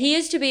 And he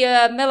used to be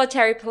a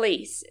military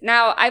police.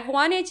 Now, I've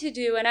wanted to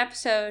do an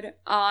episode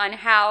on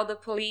how the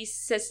police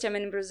system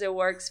in Brazil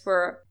works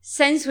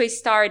since we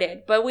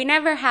started. But we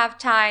never have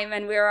time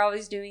and we're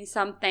always doing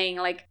something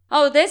like,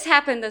 oh, this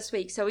happened this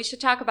week, so we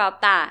should talk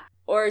about that.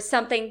 Or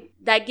something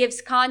that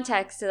gives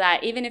context to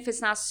that, even if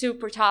it's not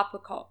super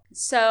topical.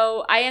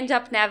 So I end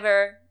up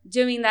never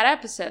doing that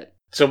episode.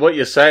 So what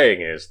you're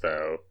saying is,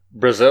 though,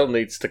 Brazil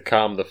needs to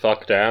calm the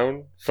fuck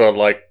down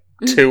for,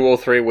 2 or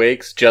 3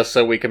 weeks just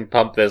so we can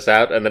pump this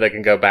out and then it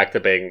can go back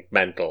to being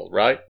mental,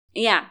 right?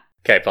 Yeah.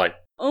 Okay, fine.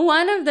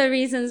 One of the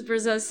reasons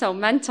Brazil is so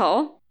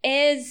mental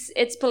is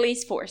its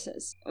police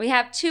forces. We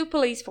have 2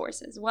 police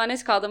forces. One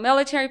is called the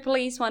military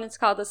police, one is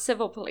called the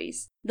civil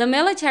police. The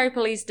military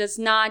police does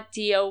not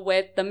deal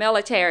with the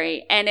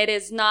military, and it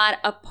is not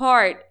a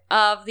part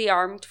of the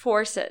armed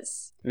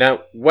forces.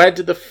 Now, where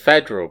do the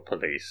federal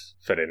police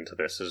fit into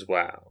this as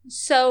well?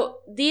 So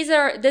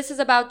this is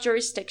about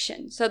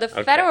jurisdiction. So the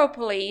federal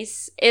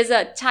police is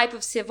a type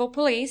of civil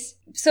police.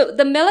 So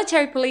the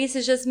military police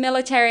is just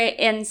military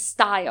in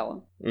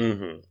style.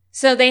 Mm-hmm.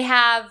 So they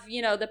have,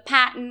 the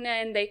patent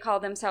and they call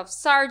themselves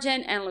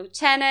sergeant and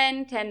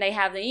lieutenant and they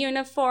have the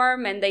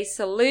uniform and they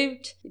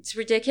salute. It's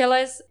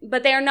ridiculous.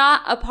 But they're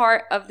not a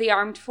part of the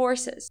armed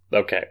forces.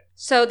 Okay.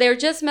 So they're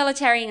just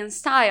military in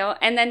style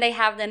and then they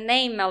have the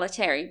name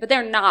military, but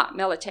they're not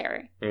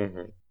military.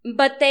 Mm-hmm.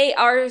 But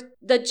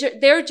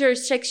their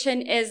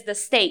jurisdiction is the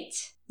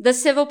state. The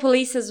civil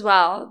police as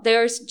well,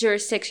 their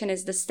jurisdiction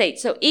is the state.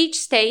 So each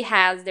state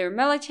has their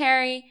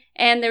military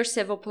and their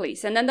civil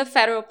police. And then the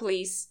federal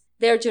police,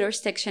 their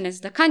jurisdiction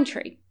is the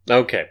country.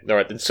 Okay, all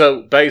right. And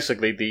so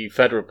basically the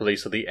federal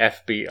police are the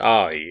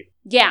FBI.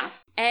 Yeah.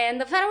 And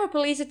the federal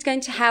police, it's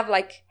going to have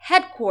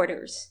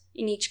headquarters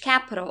in each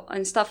capital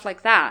and stuff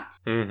like that.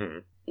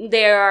 Mm-hmm.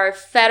 There are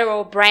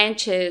federal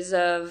branches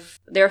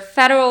the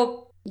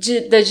federal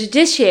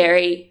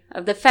judiciary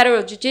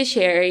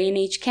in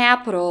each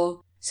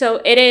capital.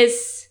 So it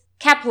is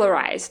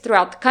capillarized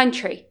throughout the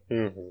country.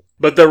 Mm-hmm.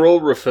 But they're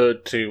all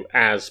referred to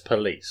as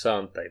police,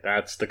 aren't they?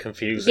 That's the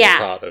confusing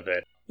part of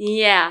it.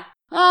 Yeah.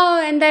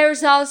 Oh, and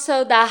there's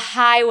also the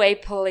highway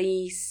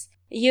police.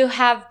 You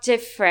have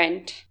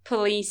different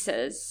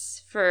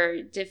polices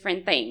for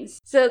different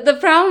things. So the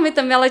problem with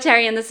the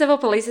military and the civil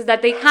police is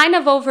that they kind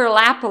of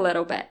overlap a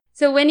little bit.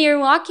 So when you're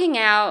walking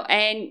out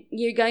and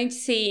you're going to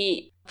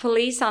see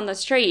police on the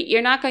street,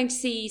 you're not going to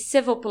see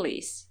civil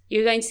police.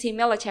 You're going to see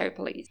military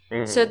police.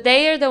 Mm-hmm. So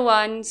they are the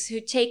ones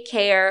who take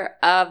care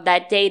of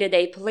that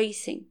day-to-day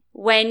policing.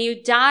 When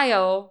you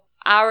dial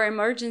our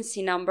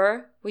emergency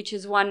number, which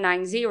is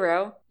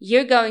 190,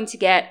 you're going to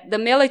get the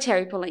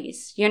military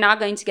police. You're not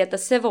going to get the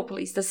civil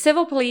police. The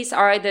civil police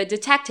are the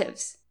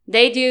detectives.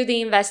 They do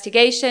the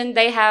investigation.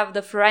 They have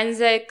the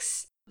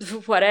forensics,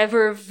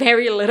 whatever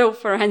very little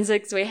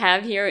forensics we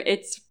have here.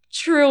 It's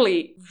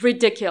truly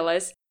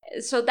ridiculous.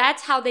 So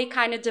that's how they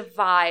kind of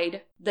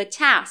divide the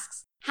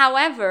tasks.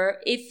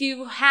 However, if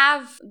you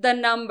have the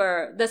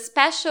number, the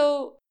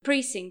special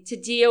precinct to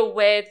deal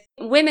with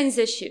women's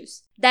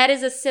issues. That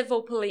is a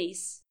civil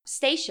police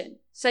station.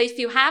 So if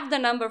you have the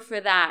number for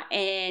that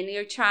and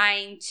you're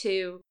trying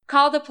to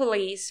call the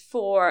police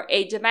for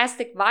a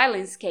domestic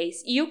violence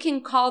case, you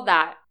can call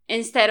that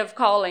instead of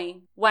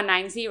calling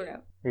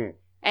 190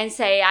 and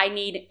say, I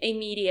need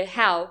immediate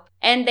help.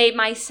 And they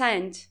might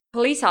send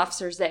police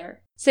officers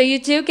there. So you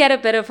do get a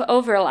bit of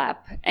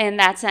overlap in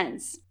that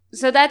sense.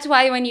 So that's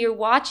why when you're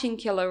watching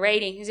Killer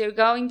Ratings, you're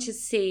going to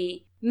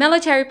see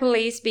military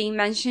police being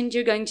mentioned.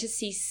 You're going to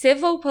see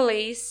civil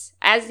police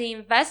as the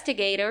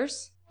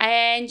investigators.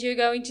 And you're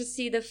going to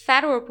see the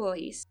federal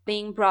police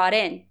being brought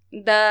in.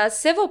 The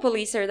civil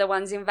police are the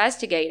ones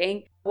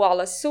investigating.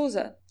 Wallace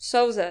Souza.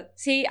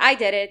 See, I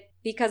did it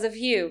because of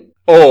you.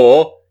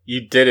 Or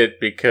you did it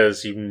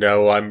because you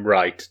know I'm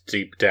right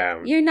deep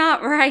down. You're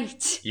not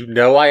right. You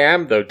know I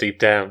am, though, deep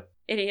down.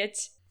 Idiot.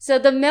 So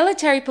the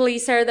military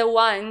police are the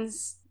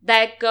ones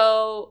that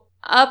go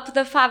up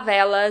the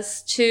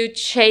favelas to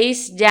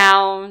chase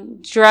down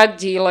drug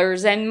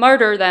dealers and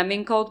murder them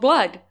in cold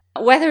blood.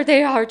 Whether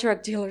they are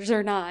drug dealers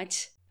or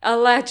not.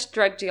 Alleged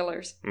drug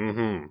dealers.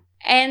 Mm-hmm.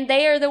 And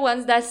they are the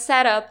ones that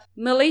set up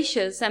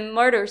militias and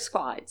murder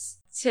squads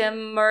to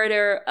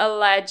murder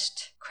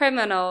alleged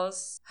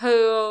criminals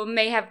who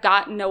may have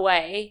gotten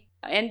away.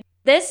 And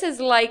this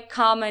is like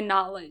common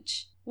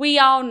knowledge. We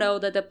all know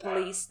that the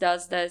police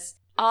does this.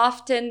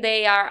 Often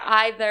they are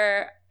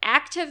either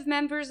active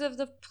members of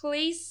the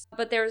police,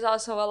 but there's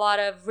also a lot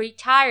of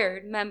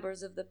retired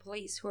members of the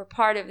police who are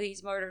part of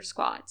these murder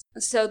squads.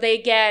 So they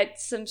get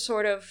some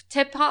sort of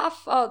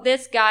tip-off. Oh,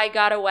 this guy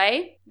got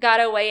away. Got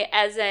away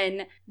as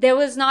in there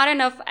was not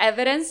enough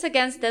evidence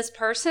against this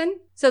person,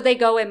 so they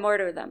go and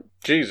murder them.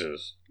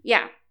 Jesus.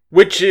 Yeah.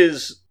 Which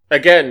is,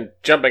 again,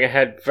 jumping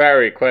ahead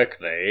very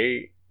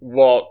quickly,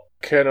 what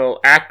Colonel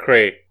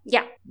Acre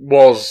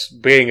was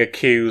being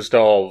accused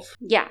of.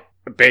 Yeah.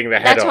 Being the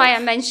head That's of. why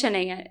I'm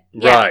mentioning it.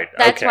 Yeah, right,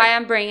 That's okay. why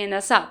I'm bringing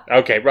this up.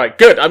 Okay, right,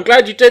 good. I'm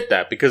glad you did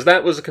that, because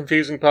that was a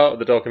confusing part of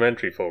the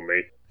documentary for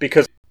me.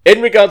 Because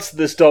in regards to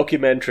this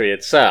documentary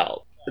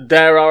itself,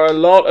 there are a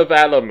lot of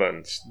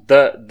elements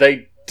that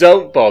they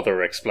don't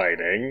bother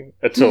explaining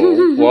at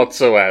all,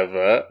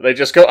 whatsoever. They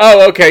just go,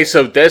 oh, okay,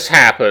 so this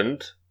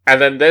happened, and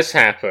then this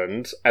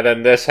happened, and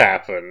then this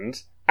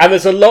happened. And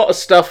there's a lot of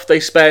stuff they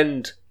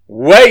spend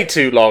way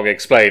too long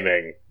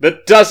explaining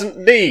that doesn't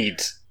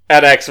need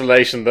an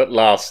explanation that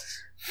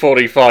lasts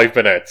 45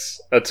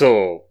 minutes at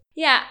all.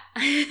 Yeah.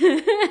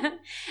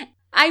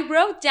 I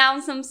wrote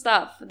down some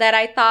stuff that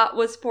I thought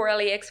was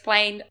poorly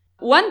explained.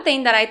 One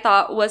thing that I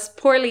thought was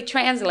poorly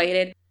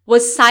translated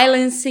was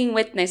silencing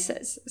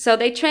witnesses. So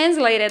they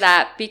translated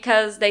that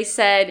because they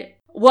said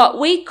what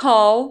we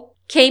call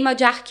queima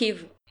de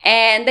arquivo.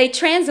 And they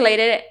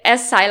translated it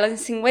as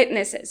silencing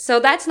witnesses. So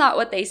that's not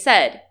what they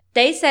said.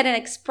 They said an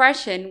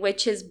expression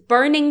which is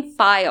burning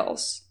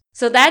files.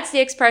 So that's the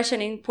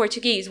expression in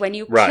Portuguese, when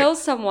you kill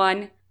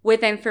someone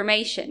with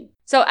information.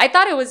 So I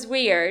thought it was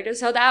weird.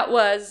 So that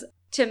was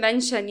to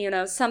mention,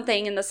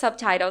 something in the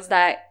subtitles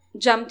that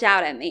jumped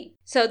out at me.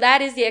 So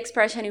that is the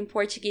expression in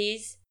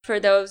Portuguese for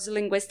those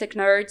linguistic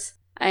nerds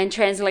and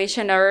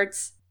translation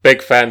nerds.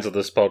 Big fans of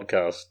this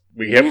podcast.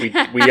 We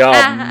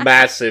are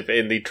massive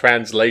in the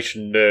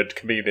translation nerd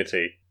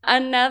community.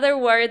 Another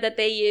word that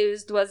they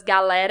used was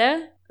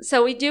galera.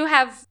 So we do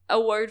have a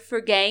word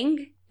for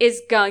gang,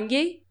 is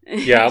gangue.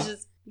 Yeah.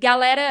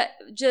 Galera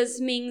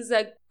just means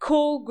a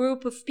cool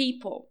group of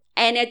people.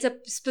 And it's a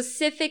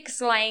specific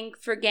slang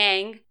for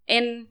gang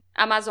in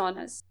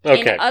Amazonas.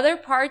 Okay. In other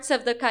parts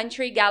of the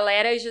country,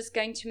 galera is just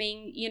going to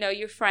mean,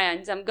 your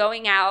friends. I'm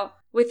going out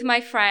with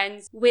my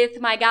friends, with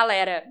my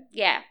galera.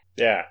 Yeah.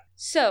 Yeah.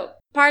 So,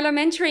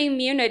 parliamentary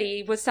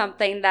immunity was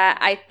something that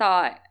I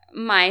thought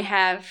might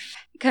have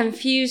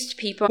confused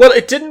people. Well,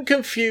 it didn't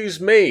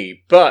confuse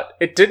me, but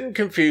it didn't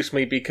confuse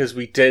me because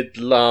we did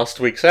last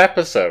week's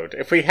episode.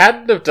 If we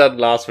hadn't have done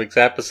last week's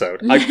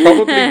episode, I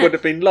probably would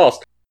have been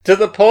lost. To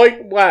the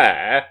point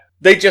where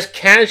they just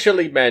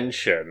casually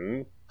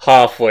mention,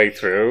 halfway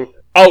through,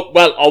 oh,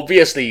 well,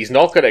 obviously he's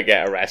not going to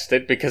get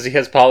arrested because he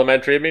has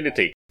parliamentary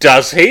immunity.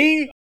 Does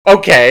he?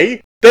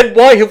 Okay. Then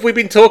why have we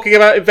been talking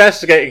about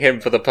investigating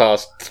him for the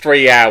past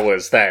 3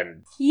 hours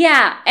then?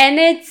 Yeah, and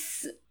it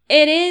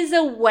is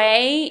a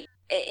way...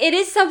 It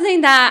is something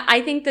that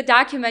I think the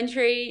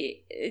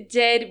documentary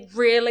did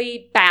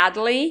really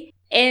badly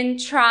in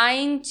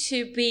trying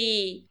to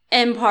be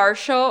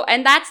impartial.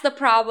 And that's the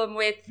problem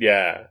with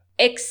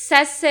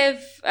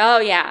excessive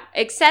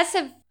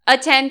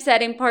attempts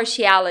at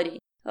impartiality.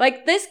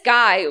 Like, this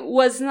guy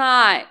was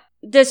not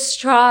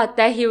distraught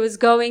that he was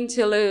going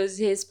to lose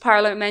his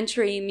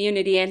parliamentary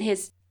immunity and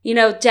his,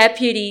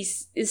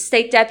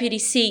 state deputy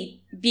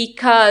seat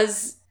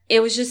because it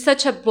was just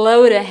such a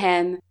blow to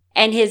him.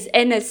 And his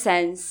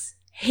innocence.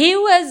 He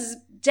was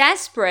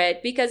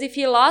desperate because if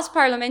he lost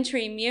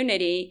parliamentary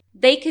immunity,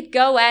 they could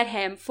go at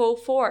him full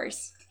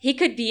force. He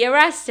could be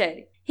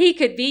arrested. He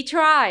could be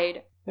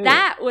tried.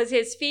 That was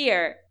his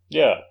fear.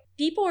 Yeah.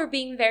 People were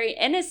being very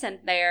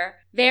innocent there,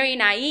 very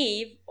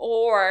naive,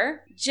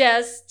 or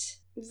just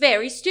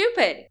very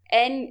stupid.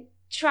 And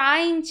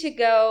trying to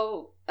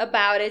go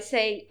about it,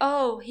 say,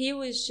 oh, he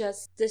was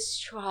just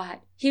distraught.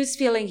 He was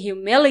feeling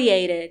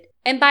humiliated.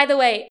 And by the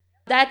way,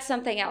 that's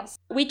something else.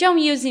 We don't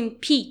use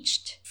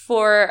impeached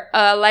for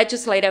a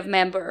legislative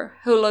member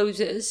who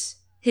loses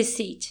his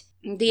seat.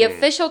 The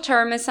official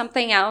term is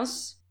something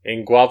else.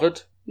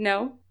 Enguaved?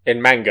 No.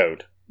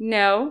 Enmangoed?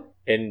 No.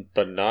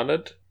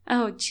 Enbananed?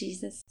 Oh,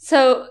 Jesus.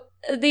 So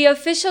the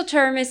official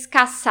term is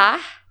caçar,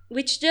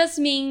 which just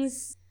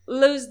means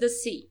lose the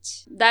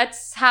seat.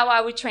 That's how I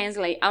would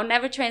translate. I'll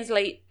never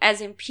translate as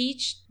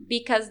impeached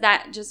because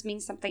that just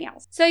means something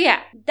else. So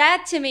yeah,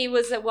 that to me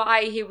was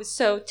why he was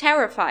so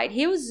terrified.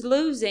 He was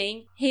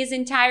losing his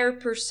entire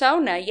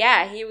persona.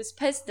 Yeah, he was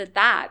pissed at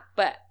that.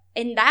 But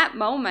in that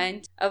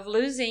moment of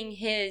losing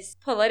his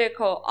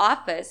political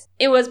office,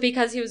 it was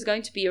because he was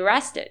going to be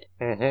arrested.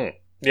 Mm-hmm.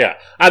 Yeah,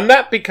 and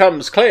that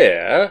becomes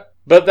clear,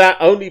 but that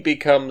only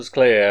becomes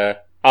clear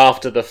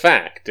after the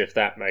fact, if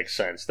that makes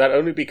sense. That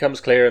only becomes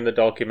clear in the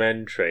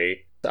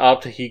documentary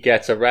after he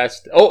gets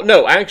arrested. Oh,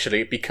 no, actually,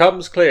 it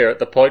becomes clear at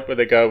the point where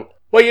they go,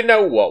 well, you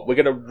know what, we're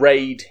going to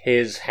raid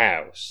his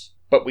house.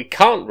 But we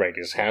can't raid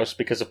his house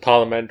because of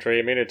parliamentary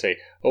immunity.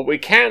 What we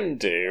can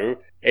do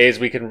is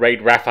we can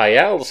raid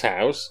Raphael's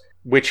house,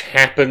 which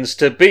happens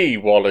to be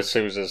Wallace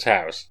Sousa's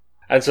house.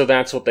 And so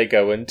that's what they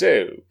go and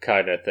do,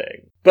 kind of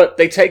thing. But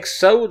they take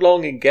so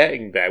long in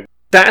getting there.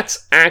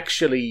 That's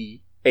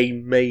actually a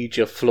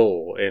major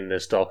flaw in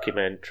this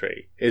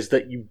documentary, is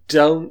that you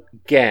don't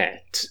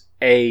get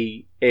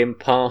a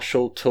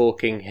impartial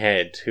talking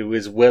head who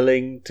is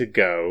willing to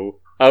go,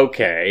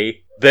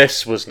 okay,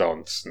 this was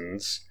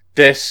nonsense,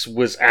 this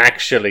was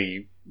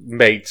actually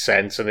made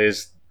sense and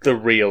is the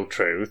real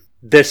truth,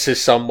 this is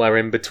somewhere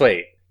in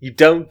between. You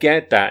don't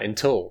get that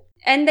at all.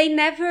 And they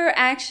never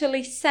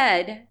actually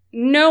said,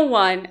 no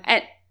one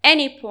at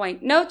any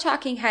point, no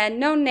talking head,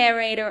 no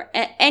narrator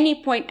at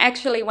any point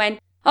actually went,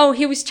 oh,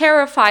 he was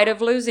terrified of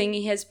losing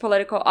his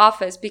political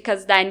office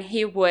because then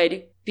he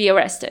would be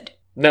arrested.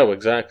 No,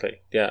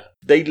 exactly, yeah.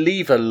 They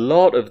leave a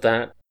lot of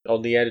that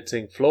on the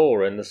editing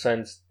floor in the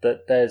sense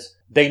that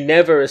they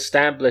never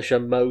establish a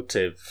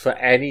motive for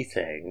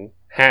anything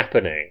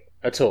happening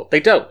at all.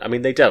 They don't.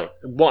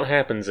 What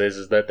happens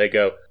is that they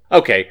go,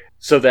 okay,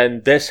 so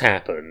then this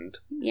happened.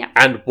 Yeah.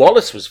 And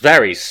Wallace was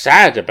very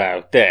sad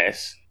about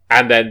this.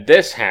 And then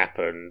this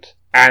happened.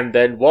 And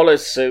then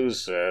Wallace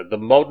Sousa, the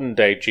modern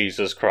day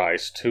Jesus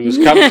Christ, who's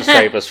come to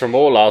save us from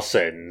all our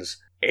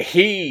sins,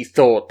 he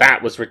thought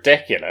that was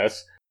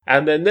ridiculous.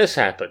 And then this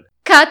happened.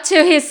 Cut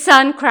to his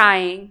son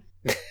crying.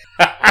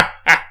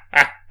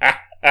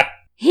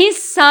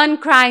 His son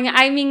crying.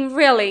 I mean,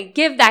 really,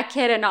 give that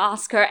kid an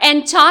Oscar.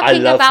 And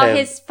talking about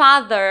his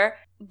father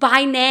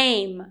by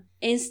name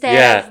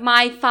instead of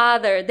my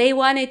father. They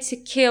wanted to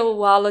kill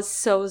Wallace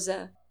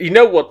Sousa. You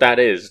know what that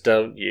is,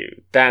 don't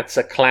you? That's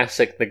a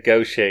classic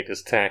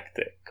negotiator's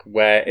tactic,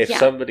 where if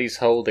somebody's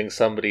holding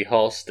somebody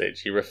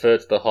hostage, you refer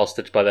to the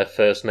hostage by their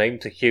first name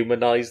to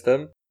humanize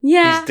them.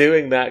 Yeah. He's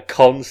doing that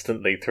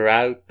constantly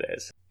throughout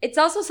this. It's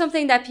also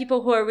something that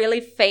people who are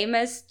really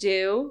famous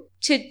do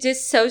to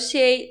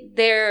dissociate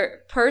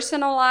their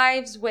personal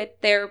lives with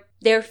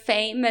their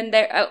fame and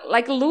their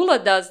like Lula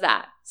does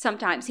that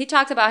sometimes. He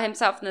talks about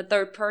himself in the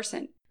third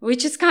person,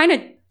 which is kind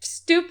of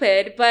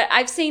stupid, but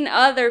I've seen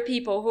other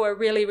people who are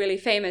really, really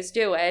famous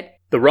do it.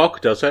 The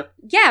Rock does it.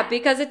 Yeah,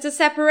 because it's a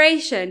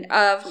separation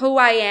of who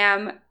I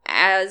am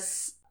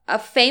as a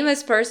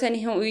famous person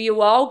who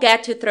you all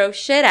get to throw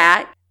shit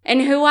at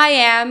and who I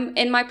am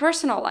in my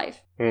personal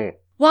life.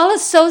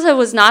 Wallace Sousa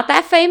was not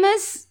that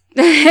famous,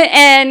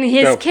 and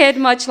his kid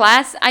much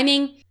less. I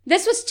mean,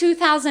 this was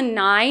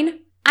 2009.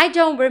 I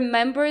don't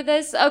remember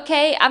this,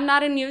 okay? I'm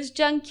not a news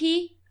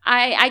junkie.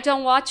 I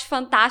don't watch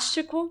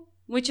Fantástico,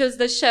 which was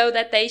the show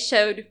that they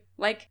showed,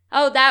 like,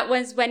 oh, that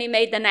was when he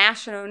made the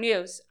national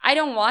news. I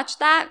don't watch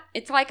that.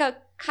 It's like a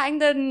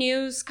kind of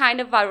news, kind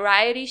of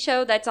variety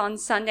show that's on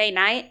Sunday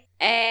night.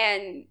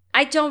 And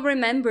I don't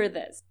remember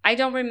this. I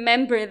don't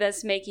remember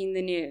this making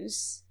the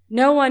news.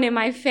 No one in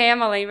my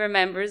family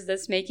remembers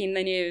this making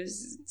the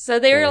news. So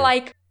they're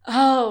like,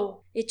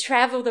 oh, it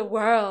traveled the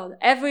world.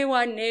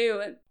 Everyone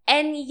knew.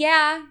 And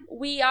yeah,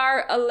 we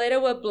are a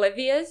little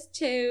oblivious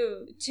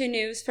to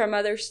news from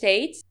other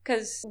states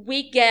because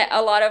we get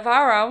a lot of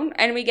our own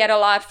and we get a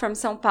lot from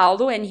São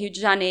Paulo and Rio de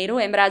Janeiro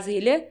and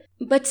Brasília.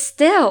 But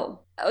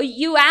still,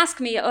 you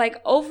ask me,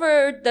 like,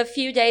 over the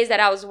few days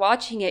that I was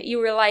watching it, you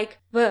were like,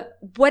 but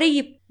what are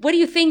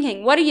you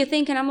thinking? What are you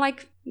thinking? I'm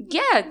like,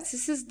 yeah,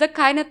 this is the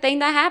kind of thing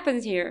that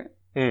happens here.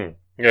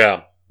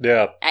 Yeah.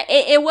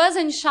 It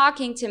wasn't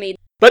shocking to me.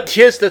 But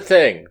here's the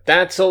thing.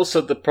 That's also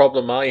the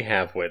problem I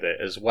have with it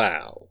as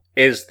well,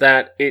 is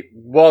that it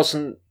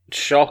wasn't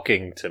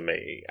shocking to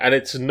me. And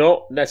it's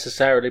not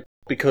necessarily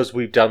because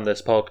we've done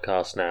this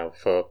podcast now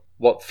for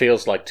what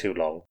feels like too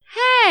long.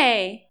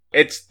 Hey!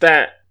 It's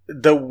that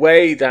the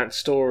way that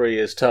story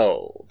is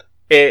told,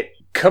 it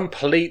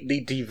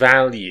completely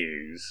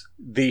devalues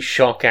the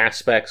shock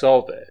aspects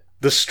of it.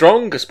 The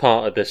strongest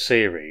part of this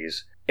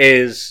series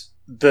is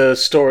the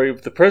story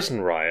of the prison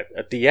riot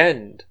at the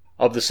end.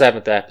 of the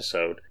 7th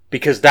episode,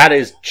 because that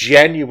is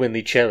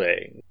genuinely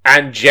chilling,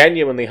 and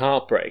genuinely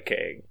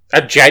heartbreaking,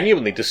 and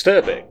genuinely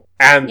disturbing.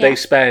 And they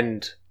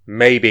spend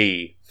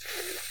maybe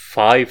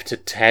 5 to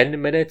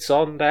 10 minutes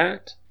on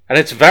that, and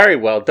it's very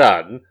well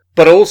done.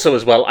 But also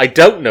as well, I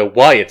don't know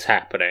why it's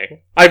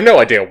happening. I have no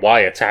idea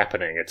why it's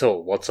happening at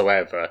all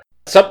whatsoever.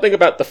 Something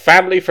about the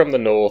family from the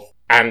north,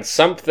 and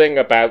something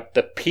about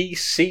the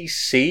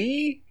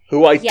PCC,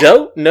 who I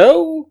don't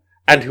know,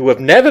 and who have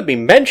never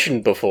been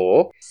mentioned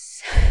before.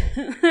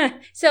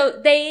 So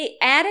they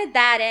added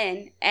that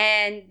in,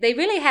 and they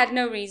really had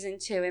no reason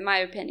to, in my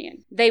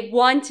opinion. They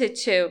wanted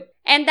to.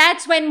 And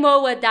that's when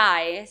Moa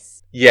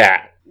dies.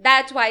 Yeah.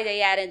 That's why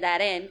they added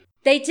that in.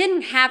 They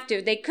didn't have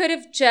to. They could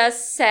have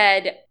just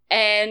said,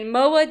 and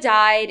Moa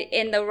died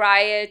in the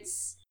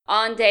riots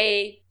on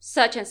day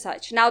such and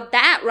such. Now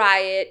that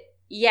riot,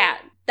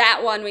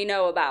 that one we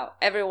know about.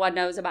 Everyone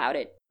knows about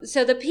it.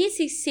 So the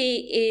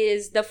PCC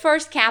is the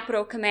first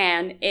Capital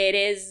Command. It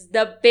is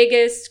the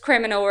biggest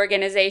criminal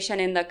organization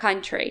in the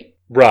country.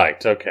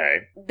 Right,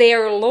 okay.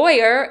 Their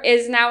lawyer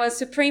is now a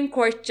Supreme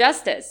Court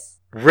justice.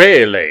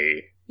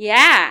 Really?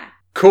 Yeah.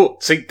 Cool.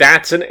 See,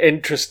 that's an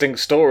interesting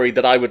story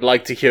that I would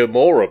like to hear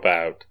more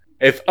about.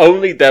 If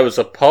only there was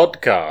a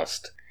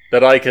podcast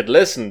that I could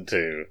listen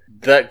to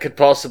that could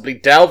possibly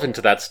delve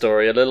into that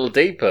story a little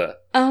deeper.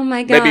 Oh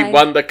my god. Maybe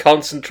one that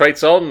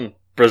concentrates on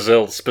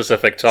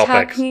Brazil-specific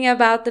topics. Talking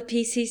about the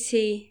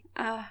PCC.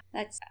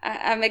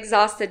 I'm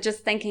exhausted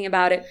just thinking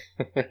about it.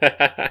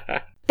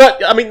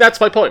 But, I mean,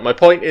 that's my point. My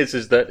point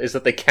is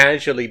that they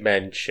casually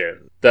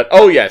mention that,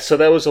 oh yeah, so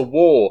there was a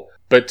war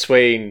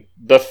between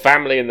the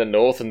family in the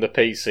north and the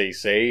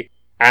PCC,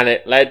 and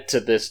it led to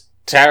this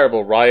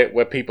terrible riot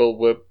where people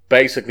were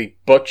basically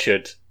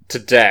butchered to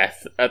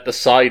death at the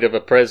side of a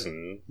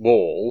prison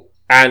wall,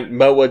 and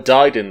Moa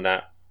died in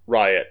that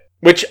riot.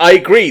 Which I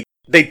agree,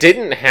 they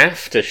didn't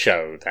have to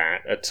show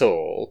that at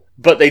all,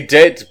 but they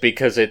did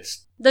because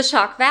it's the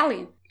shock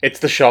value. It's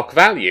the shock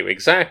value,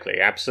 exactly,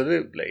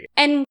 absolutely.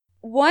 And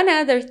one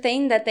other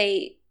thing that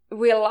they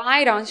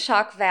relied on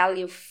shock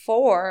value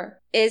for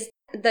is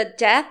the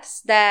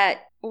deaths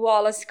that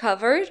Wallace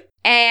covered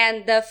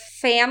and the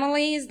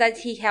families that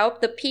he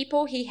helped, the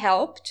people he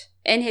helped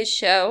in his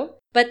show,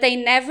 but they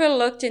never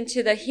looked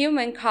into the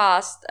human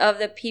cost of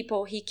the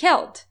people he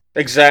killed.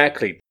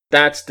 Exactly.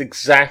 That's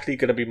exactly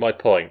going to be my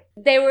point.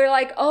 They were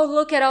like, oh,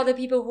 look at all the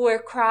people who are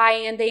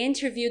crying, and they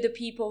interviewed the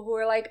people who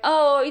were like,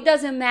 oh, it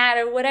doesn't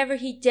matter, whatever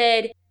he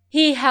did,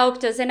 he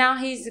helped us, and now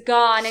he's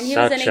gone. And he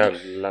Such was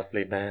a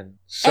lovely man.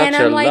 Such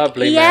a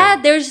lovely man.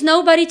 Yeah, there's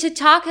nobody to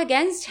talk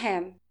against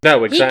him.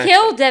 No, exactly. He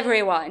killed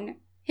everyone.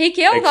 He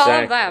killed all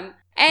of them.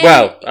 And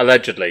well,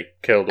 allegedly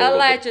killed all of them.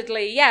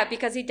 Allegedly, yeah,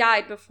 because he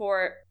died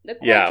before the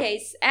court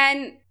case.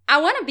 And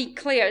I want to be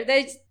clear.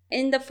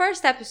 In the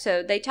first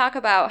episode, they talk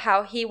about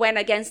how he went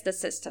against the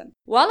system.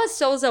 Wallace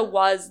Souza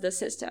was the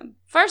system.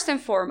 First and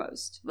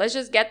foremost, let's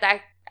just get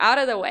that out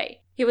of the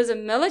way. He was a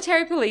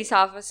military police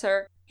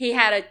officer. He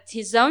had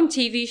his own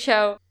TV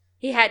show.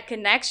 He had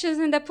connections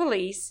in the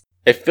police.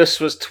 If this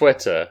was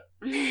Twitter,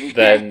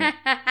 then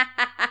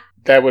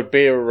there would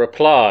be a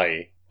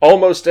reply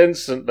almost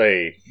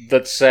instantly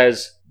that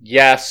says,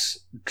 yes,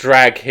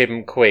 drag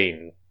him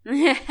queen.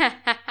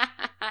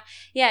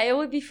 Yeah, it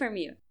would be from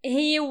you.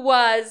 He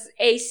was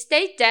a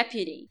state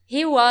deputy.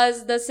 He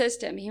was the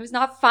system. He was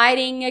not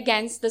fighting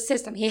against the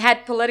system. He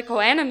had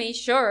political enemies,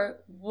 sure.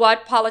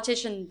 What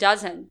politician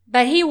doesn't?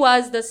 But he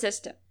was the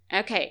system.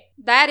 Okay,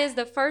 that is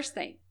the first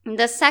thing.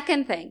 The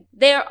second thing,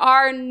 there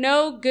are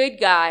no good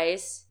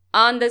guys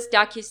on this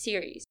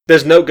docuseries.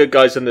 There's no good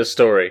guys in this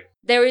story.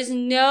 There is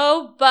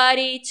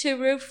nobody to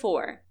root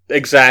for.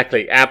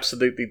 Exactly,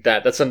 absolutely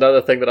that. That's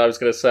another thing that I was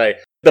going to say.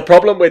 The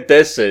problem with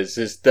this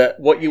is that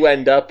what you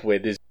end up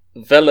with is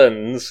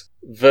villains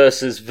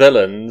versus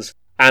villains,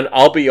 and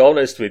I'll be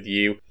honest with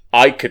you,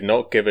 I could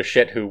not give a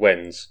shit who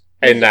wins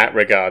in that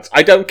regards.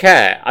 I don't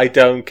care. I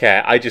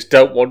just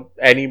don't want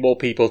any more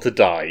people to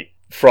die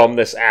from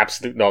this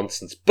absolute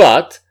nonsense.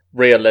 But,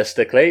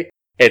 realistically,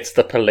 it's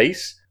the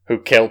police who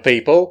kill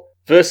people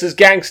versus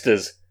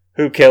gangsters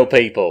who kill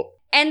people.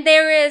 And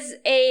there is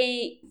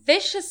a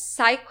vicious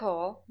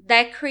cycle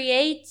that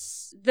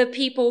creates the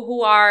people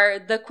who are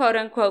the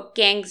quote-unquote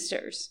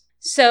gangsters.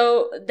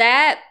 So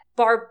that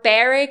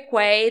barbaric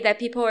way that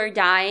people are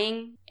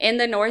dying in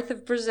the north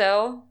of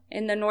Brazil,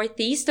 in the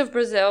northeast of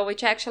Brazil,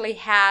 which actually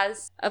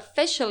has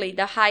officially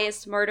the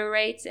highest murder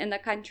rates in the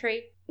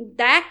country,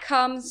 that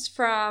comes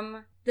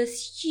from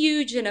this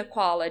huge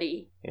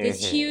inequality,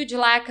 this huge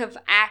lack of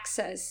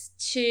access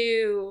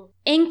to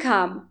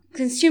income,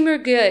 consumer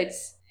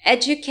goods,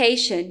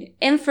 education,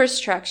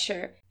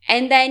 infrastructure.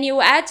 And then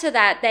you add to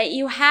that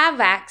you have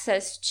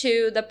access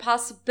to the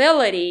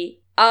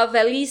possibility of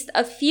at least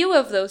a few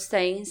of those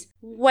things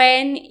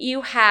when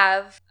you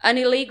have an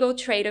illegal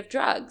trade of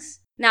drugs.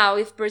 Now,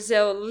 if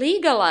Brazil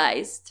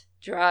legalized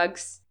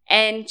drugs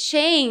and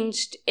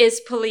changed its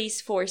police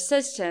force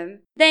system,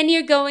 then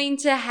you're going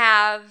to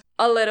have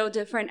a little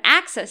different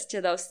access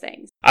to those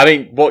things. I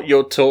mean, what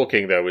you're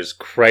talking, though, is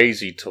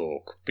crazy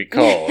talk,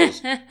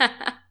 because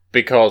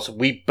because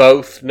we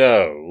both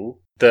know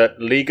that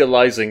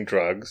legalizing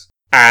drugs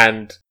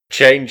and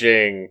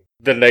changing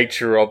the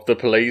nature of the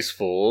police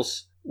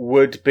force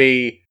would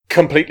be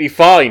completely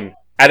fine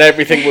and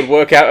everything would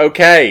work out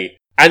okay.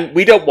 And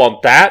we don't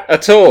want that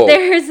at all.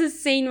 There's a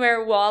scene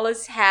where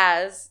Wallace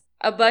has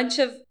a bunch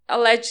of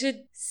alleged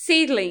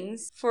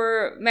seedlings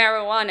for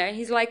marijuana.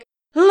 He's like,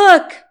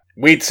 look!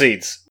 Weed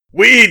seeds!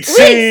 Weed seeds!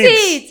 Weed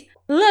seeds!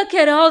 Look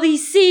at all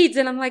these seeds!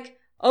 And I'm like,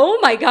 oh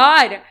my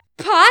god!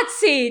 Pot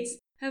seeds!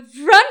 Run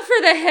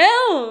for the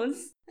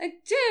hills!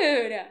 Like,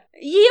 dude,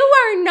 you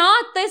are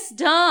not this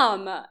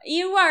dumb.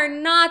 You are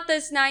not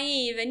this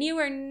naive. And you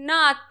are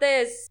not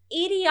this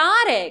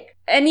idiotic.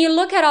 And you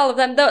look at all of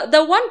them.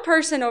 The one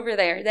person over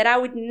there that I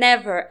would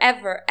never,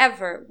 ever,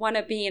 ever want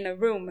to be in a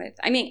room with.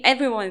 I mean,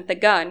 everyone with a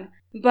gun.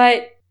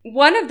 But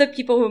one of the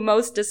people who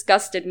most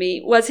disgusted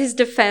me was his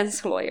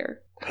defense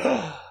lawyer.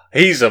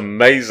 He's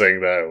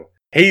amazing, though.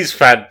 He's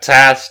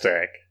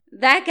fantastic.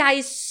 That guy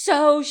is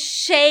so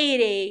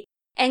shady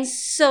and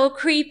so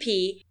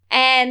creepy.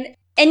 And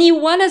you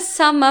want to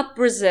sum up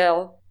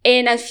Brazil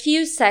in a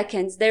few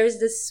seconds. There's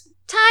this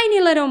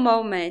tiny little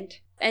moment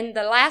in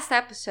the last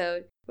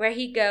episode where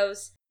he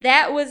goes,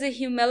 that was a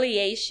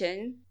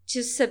humiliation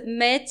to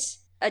submit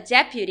a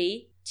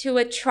deputy to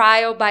a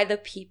trial by the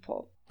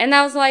people. And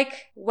I was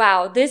like,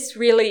 wow, this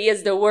really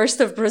is the worst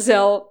of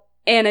Brazil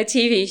in a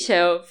TV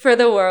show for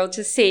the world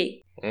to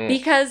see.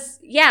 Because,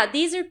 yeah,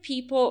 these are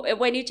people,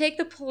 when you take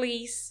the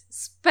police,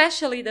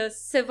 especially the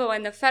civil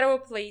and the federal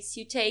police,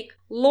 you take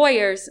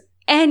lawyers,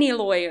 any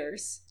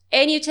lawyers,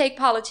 and you take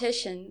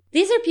politicians.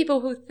 These are people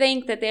who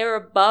think that they're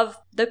above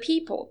the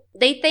people.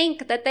 They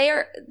think that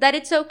that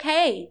it's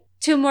okay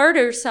to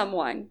murder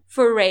someone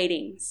for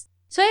ratings.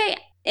 So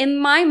in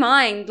my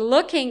mind,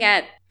 looking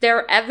at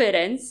their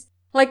evidence,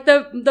 like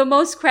the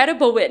most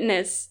credible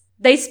witness,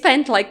 they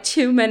spent like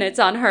 2 minutes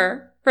on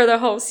her for the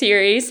whole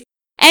series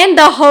and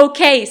the whole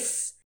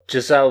case.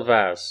 Giselle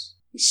Vaz.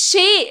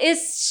 She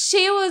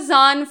was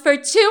on for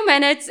 2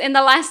 minutes in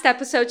the last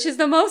episode. She's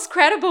the most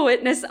credible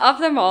witness of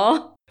them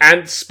all.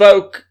 And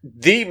spoke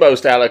the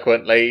most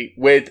eloquently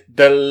with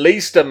the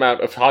least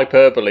amount of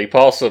hyperbole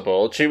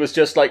possible. She was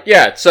just like,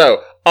 yeah,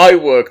 so I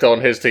worked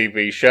on his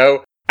TV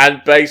show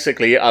and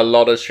basically a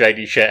lot of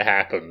shady shit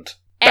happened.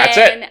 That's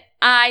it. And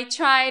I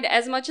tried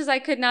as much as I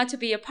could not to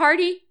be a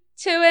party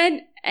to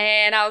it,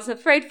 and I was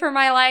afraid for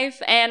my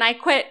life, and I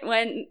quit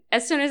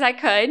as soon as I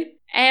could.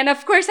 And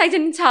of course I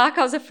didn't talk,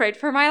 I was afraid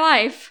for my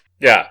life.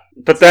 Yeah,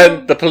 but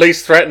then the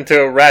police threatened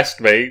to arrest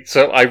me,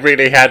 so I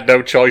really had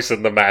no choice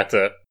in the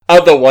matter.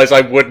 Otherwise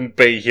I wouldn't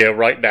be here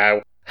right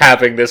now,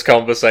 having this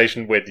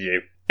conversation with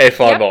you,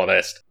 if I'm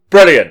honest.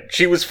 Brilliant,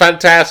 she was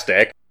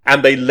fantastic,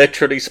 and they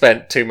literally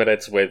spent 2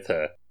 minutes with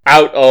her.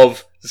 Out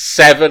of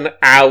 7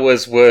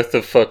 hours worth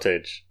of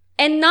footage.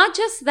 And not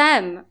just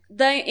them,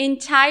 the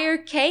entire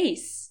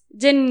case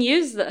didn't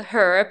use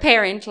her,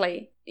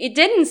 apparently. It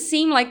didn't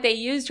seem like they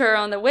used her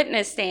on the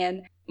witness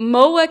stand.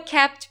 Moa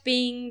kept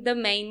being the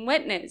main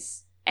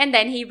witness. And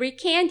then he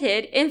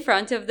recanted in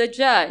front of the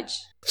judge.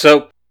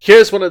 So,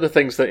 here's one of the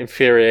things that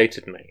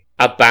infuriated me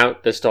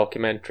about this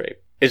documentary,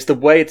 is the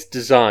way it's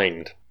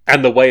designed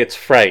and the way it's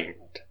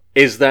framed,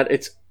 is that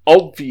it's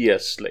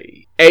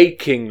obviously,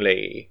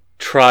 achingly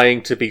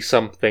trying to be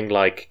something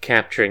like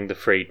Capturing the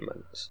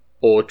Freedmans,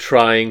 or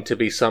trying to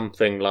be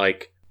something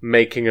like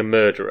Making a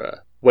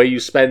Murderer, where you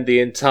spend the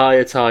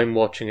entire time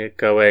watching it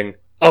going,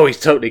 oh, he's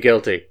totally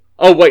guilty.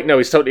 Oh, wait, no,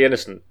 he's totally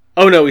innocent.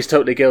 Oh, no, he's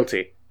totally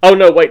guilty. Oh,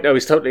 no, wait, no,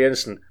 he's totally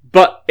innocent.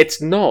 But it's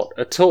not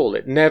at all.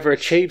 It never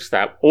achieves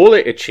that. All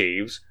it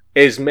achieves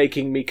is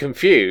making me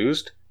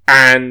confused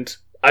and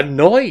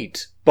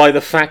annoyed by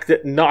the fact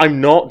that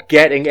I'm not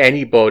getting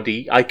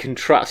anybody I can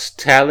trust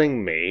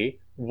telling me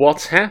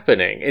what's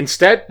happening.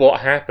 Instead,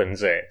 what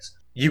happens is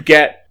you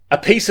get a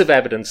piece of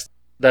evidence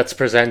that's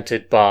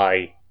presented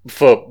by,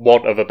 for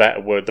want of a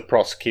better word, the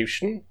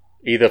prosecution,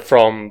 either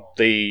from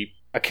the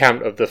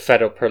account of the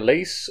federal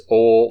police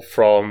or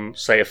from,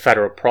 say, a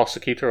federal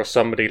prosecutor or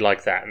somebody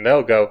like that. And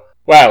they'll go,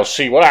 well,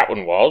 see, what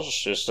happened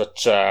is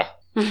that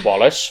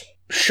Wallace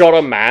shot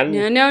a man.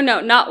 No,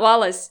 not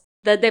Wallace.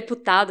 The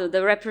deputado,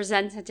 the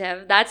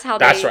representative. That's how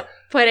That's they right.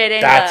 put it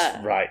in.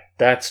 That's right.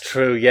 That's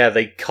true. Yeah,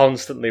 they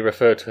constantly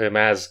refer to him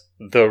as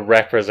the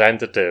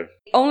representative.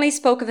 Only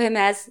spoke of him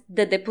as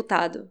the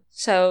deputado,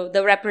 so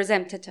the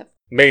representative.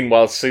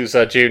 Meanwhile,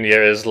 Sousa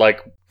Jr. is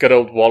like good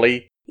old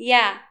Wally.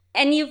 Yeah,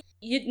 and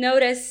you'd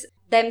notice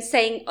them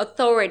saying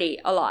authority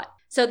a lot.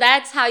 So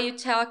that's how you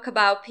talk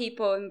about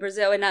people in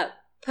Brazil in a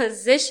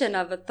position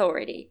of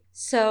authority.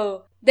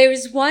 So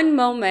there's one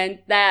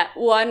moment that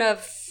one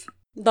of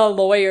the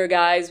lawyer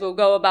guys will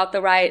go about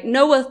the riot.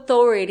 No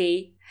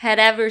authority had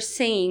ever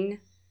seen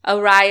a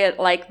riot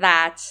like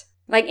that.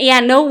 Like, yeah,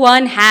 no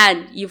one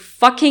had, you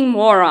fucking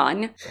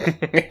moron.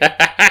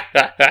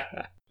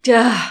 Duh,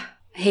 I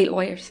hate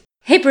lawyers.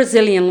 Hate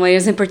Brazilian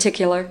lawyers in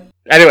particular.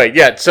 Anyway,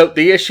 yeah, so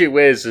the issue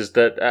is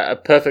that a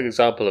perfect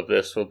example of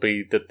this will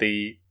be that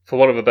for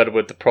want of a better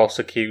word, the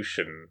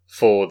prosecution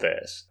for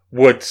this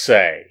would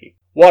say,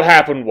 what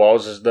happened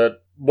is that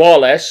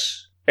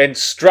Wallace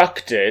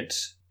instructed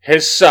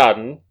his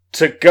son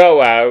to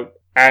go out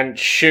and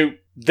shoot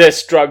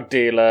this drug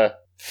dealer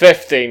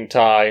 15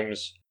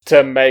 times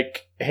to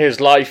make his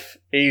life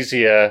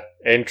easier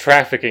in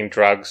trafficking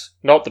drugs.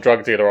 Not the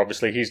drug dealer,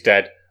 obviously, he's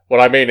dead. What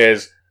I mean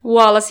is...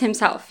 Wallace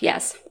himself,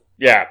 yes.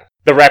 Yeah,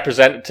 the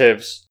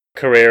representative's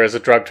career as a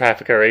drug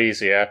trafficker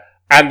easier,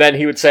 and then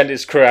he would send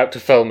his crew out to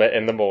film it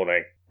in the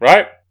morning,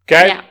 right?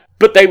 Okay? Yeah.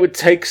 But they would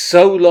take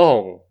so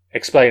long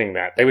explaining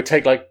that. They would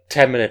take like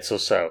 10 minutes or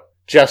so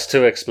just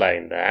to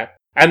explain that.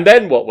 And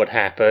then what would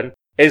happen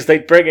is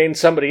they'd bring in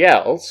somebody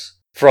else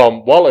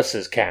from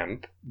Wallace's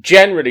camp,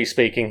 generally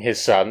speaking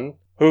his son,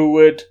 who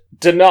would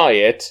deny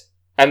it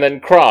and then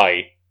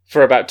cry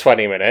for about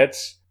 20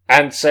 minutes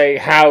and say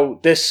how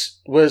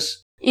this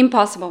was...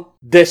 impossible.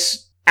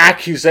 This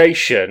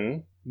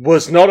accusation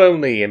was not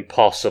only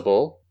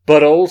impossible,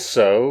 but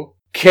also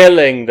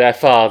killing their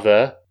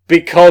father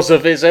because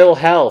of his ill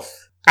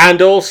health.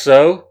 And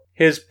also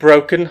his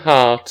broken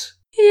heart.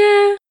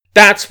 Yeah.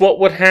 That's what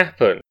would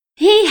happen.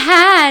 He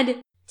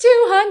had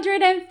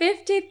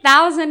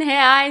 250,000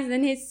 reais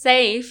in his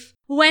safe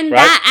when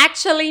that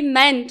actually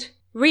meant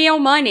real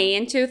money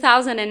in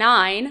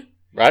 2009.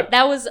 Right.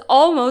 That was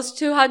almost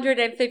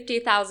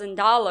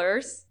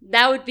 $250,000.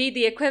 That would be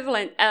the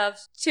equivalent of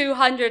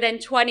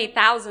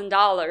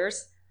 $220,000.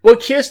 Well,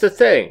 here's the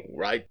thing,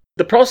 right?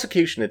 The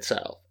prosecution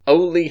itself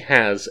only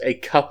has a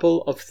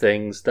couple of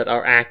things that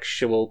are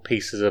actual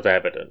pieces of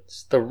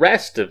evidence. The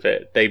rest of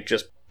it, they've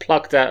just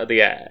plucked out of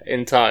the air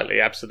entirely,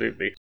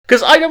 absolutely.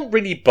 Because I don't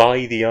really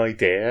buy the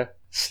idea,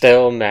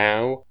 still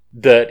now,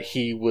 that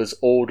he was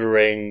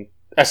ordering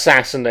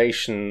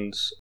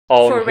assassinations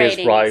on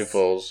his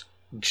rivals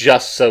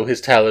just so his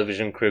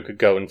television crew could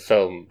go and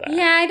film that.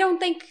 Yeah, I don't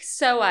think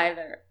so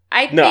either.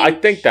 I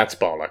think that's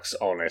bollocks,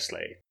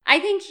 honestly. I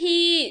think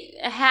he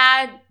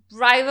had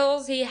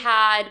rivals, he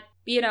had,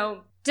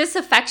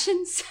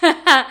 disaffections.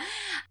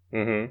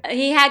 Mm-hmm.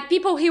 He had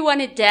people he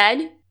wanted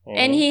dead,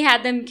 and he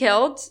had them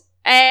killed.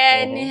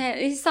 And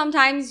he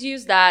sometimes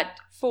used that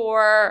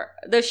for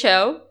the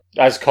show.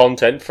 As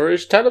content for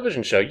his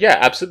television show. Yeah,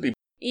 absolutely.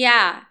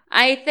 Yeah,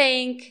 I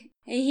think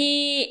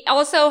he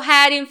also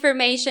had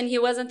information he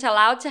wasn't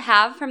allowed to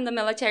have from the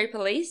military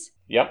police.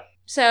 Yep.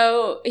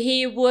 So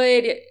he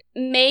would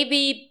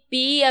maybe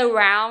be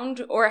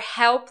around or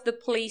help the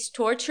police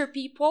torture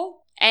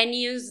people and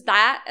use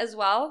that as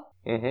well.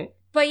 Mm-hmm.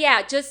 But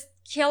yeah, just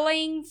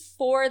killing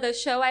for the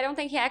show, I don't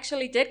think he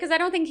actually did, because I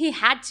don't think he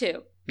had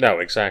to. No,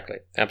 exactly.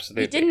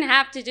 Absolutely. He didn't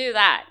have to do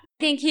that.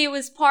 I think he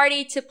was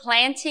party to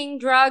planting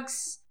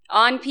drugs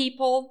on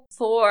people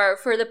for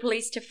the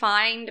police to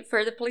find,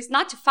 for the police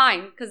not to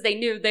find, because they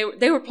knew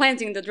they were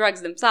planting the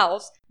drugs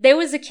themselves. There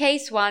was a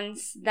case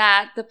once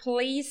that the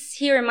police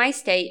here in my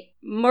state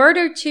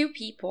murdered 2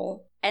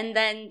 people and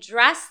then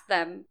dressed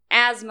them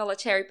as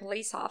military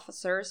police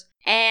officers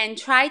and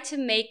tried to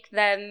make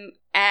them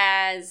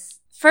as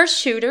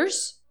first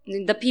shooters,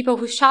 the people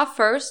who shot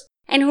first,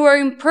 and who are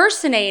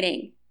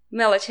impersonating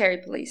military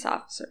police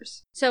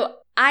officers. So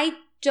I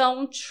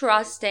don't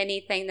trust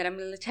anything that a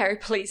military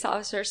police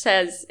officer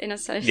says in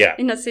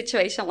a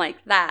situation like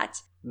that.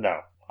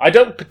 No. I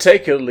don't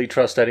particularly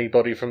trust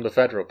anybody from the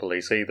federal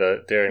police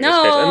either during this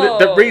case.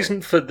 And the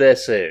reason for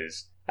this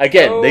is,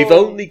 again, they've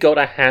only got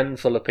a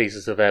handful of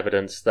pieces of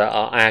evidence that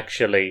are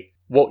actually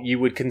what you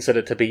would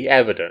consider to be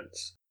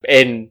evidence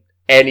in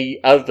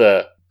any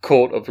other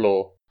court of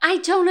law. I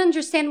don't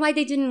understand why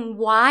they didn't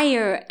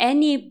wire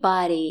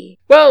anybody.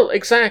 Well,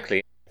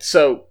 exactly.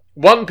 So,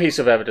 one piece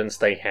of evidence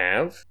they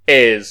have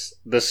is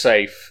the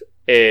safe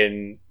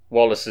in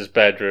Wallace's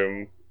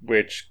bedroom,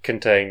 which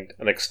contained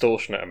an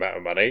extortionate amount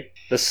of money.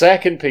 The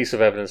second piece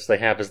of evidence they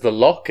have is the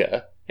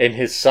locker in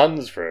his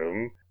son's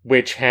room,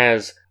 which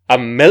has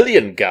 1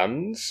 million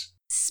guns.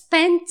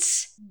 Spent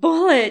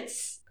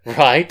bullets.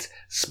 Right.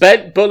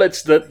 Spent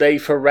bullets that they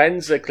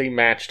forensically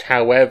matched,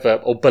 however,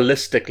 or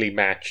ballistically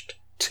matched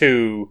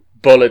to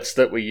bullets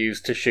that were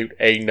used to shoot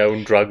a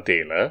known drug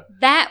dealer.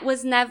 That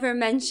was never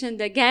mentioned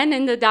again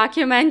in the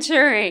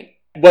documentary.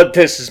 Well,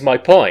 this is my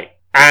point.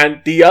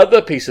 And the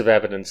other piece of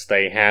evidence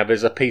they have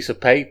is a piece of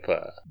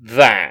paper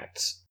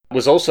that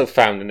was also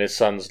found in his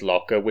son's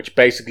locker, which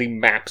basically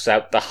maps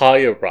out the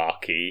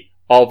hierarchy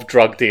of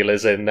drug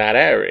dealers in that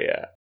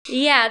area.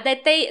 Yeah,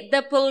 that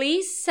the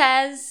police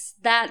says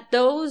that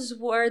those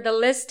were the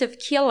list of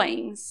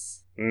killings.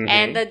 Mm-hmm.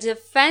 And the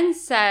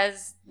defense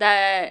says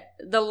that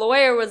the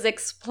lawyer was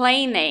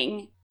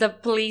explaining the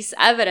police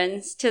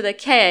evidence to the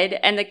kid,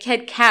 and the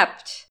kid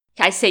kept,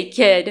 I say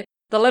kid,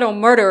 the little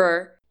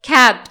murderer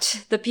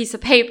kept the piece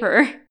of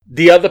paper.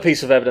 The other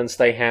piece of evidence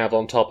they have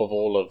on top of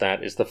all of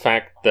that is the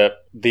fact that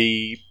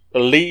the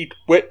lead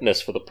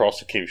witness for the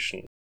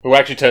prosecution, who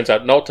actually turns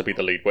out not to be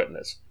the lead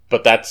witness,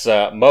 but that's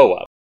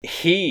Moab,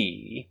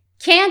 he...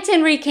 Cants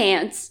and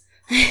recants.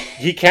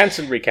 He cants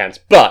and recants,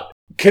 but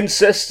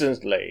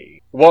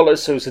consistently,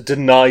 Wallace Sousa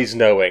denies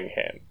knowing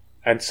him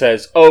and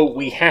says, oh,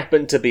 we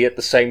happened to be at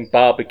the same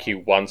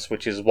barbecue once,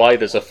 which is why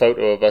there's a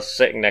photo of us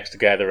sitting next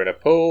together in a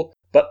pool,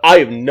 but I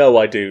have no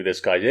idea who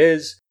this guy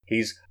is.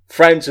 He's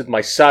friends with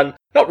my son.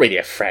 Not really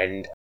a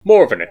friend,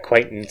 more of an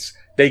acquaintance.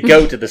 They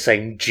go to the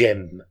same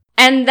gym.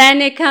 And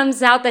then it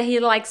comes out that he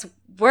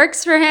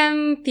works for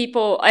him.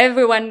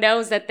 Everyone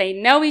knows that they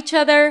know each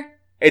other.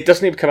 It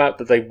doesn't even come out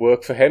that they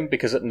work for him,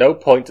 because at no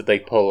point did they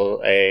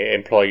pull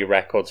employee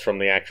records from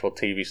the actual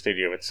TV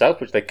studio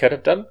itself, which they could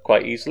have done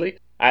quite easily.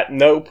 At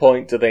no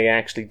point do they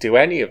actually do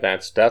any of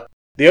that stuff.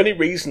 The only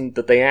reason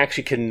that they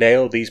actually can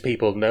nail these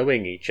people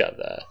knowing each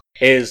other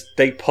is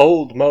they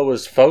pulled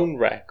Moa's phone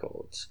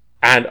records.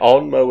 And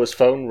on Moa's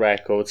phone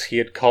records, he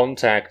had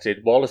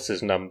contacted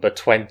Wallace's number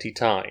 20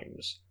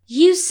 times.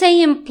 You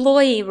say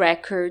employee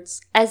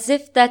records as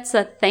if that's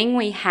a thing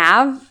we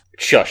have?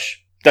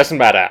 Shush. Doesn't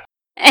matter.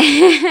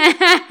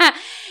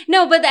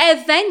 No, but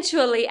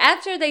eventually,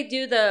 after they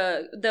do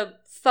the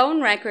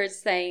phone records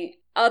thing,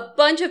 a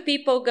bunch of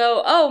people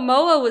go, oh,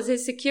 Moa was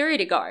his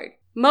security guard.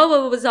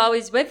 Moa was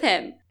always with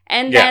him.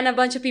 And then a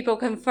bunch of people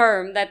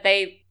confirm that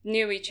they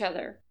knew each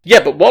other.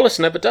 Yeah, but Wallace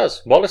never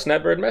does. Wallace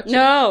never admits it.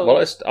 No.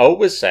 Wallace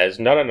always says,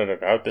 no,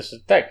 this is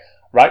the thing.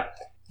 Right?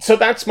 So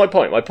that's my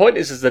point. My point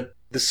is that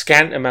the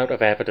scant amount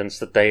of evidence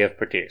that they have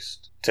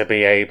produced to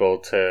be able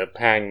to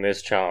hang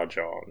this charge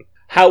on.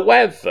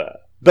 However,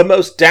 the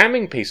most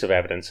damning piece of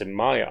evidence in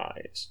my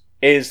eyes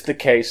is the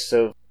case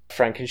of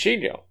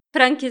Frankenstein.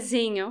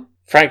 Frankenzinho.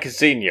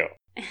 Frankenzinho.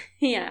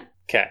 Yeah.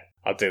 Okay,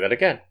 I'll do that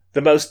again.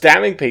 The most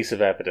damning piece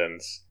of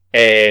evidence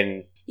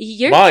in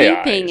You're my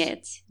keeping eyes,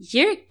 it.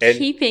 You're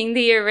keeping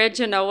the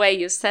original way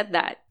you said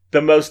that.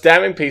 The most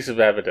damning piece of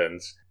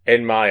evidence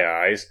in my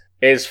eyes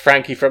is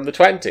Frankie from the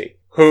 20.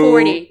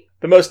 40.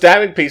 The most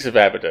damning piece of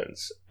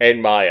evidence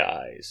in my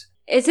eyes.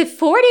 Is it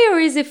 40 or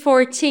is it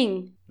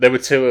 14? There were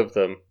two of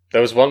them.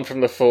 There was one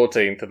from the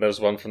 14th and there was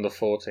one from the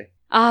 40.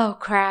 Oh,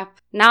 crap.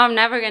 Now I'm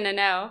never going to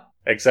know.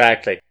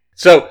 Exactly.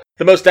 So,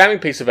 the most damning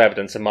piece of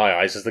evidence in my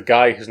eyes is the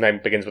guy whose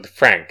name begins with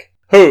Frank,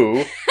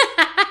 who...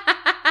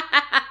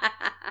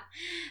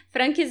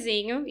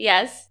 Franquezinho,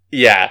 yes.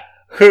 Yeah,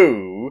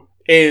 who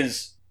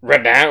is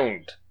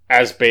renowned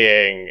as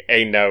being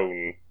a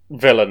known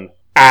villain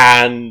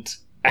and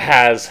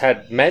has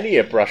had many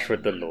a brush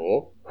with the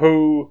law,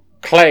 who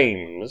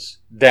claims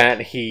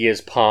that he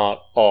is part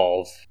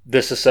of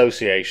this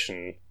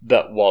association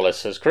that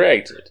Wallace has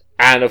created.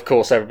 And of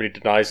course everybody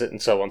denies it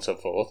and so on and so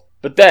forth.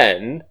 But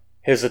then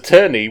his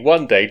attorney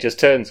one day just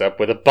turns up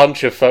with a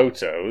bunch of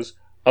photos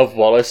of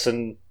Wallace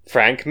and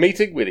Frank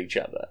meeting with each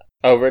other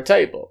over a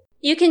table.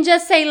 You can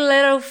just say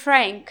Little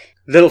Frank.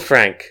 Little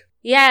Frank.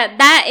 Yeah,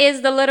 that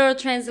is the literal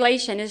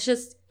translation. It's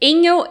just,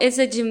 Inho is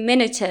a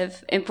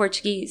diminutive in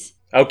Portuguese.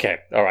 Okay,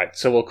 alright,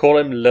 so we'll call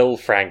him Lil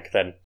Frank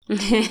then.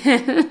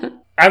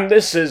 And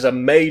this is a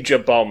major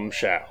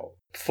bombshell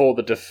for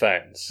the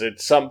defense.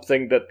 It's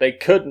something that they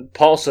couldn't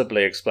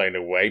possibly explain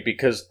away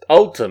because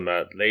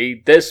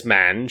ultimately this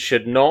man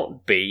should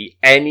not be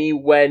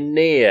anywhere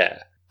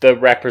near the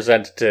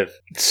representative.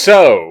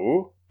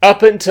 So,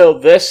 up until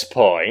this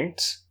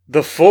point,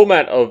 the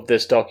format of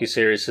this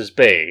docuseries has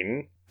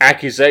been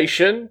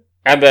accusation,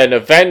 and then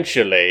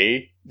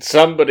eventually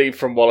somebody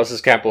from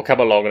Wallace's camp will come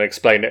along and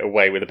explain it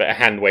away with a bit of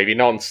hand-wavy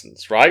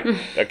nonsense, right?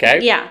 Okay?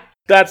 Yeah.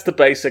 That's the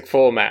basic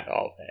format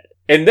of it.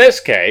 In this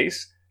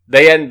case,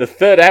 they end the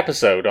third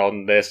episode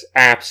on this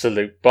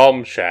absolute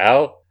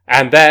bombshell,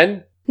 and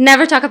then...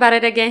 Never talk about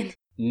it again.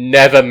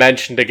 Never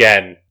mentioned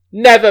again.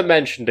 Never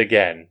mentioned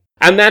again.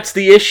 And that's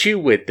the issue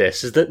with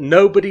this, is that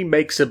nobody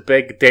makes a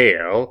big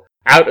deal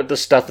out of the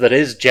stuff that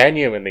is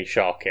genuinely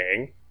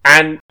shocking,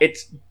 and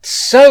it's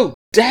so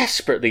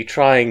desperately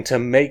trying to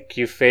make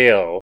you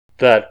feel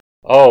that,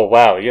 oh,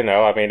 wow,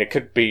 it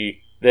could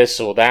be this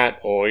or that,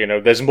 or,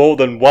 there's more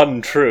than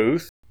one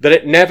truth, that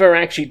it never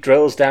actually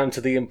drills down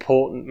to the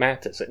important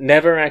matters. It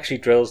never actually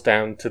drills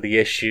down to the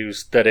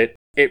issues that it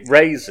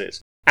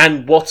raises.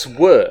 And what's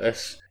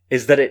worse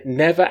is that it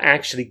never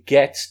actually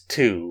gets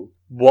to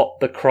what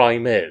the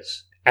crime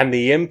is, and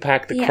the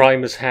impact the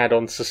crime has had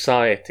on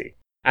society,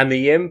 and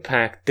the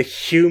impact, the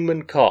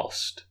human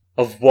cost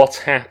of what's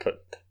happened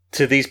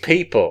to these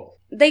people.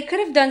 They could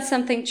have done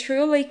something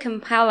truly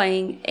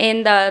compelling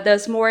in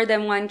there's more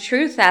than one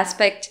truth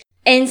aspect.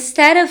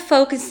 Instead of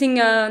focusing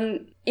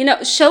on,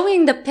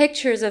 showing the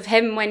pictures of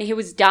him when he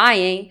was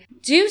dying,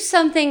 do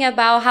something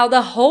about how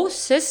the whole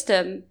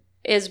system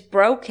is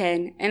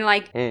broken.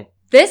 And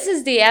this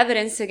is the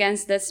evidence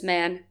against this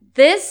man.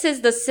 This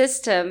is the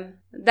system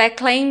that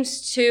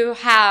claims to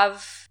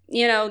have,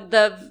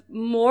 the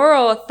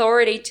moral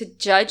authority to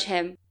judge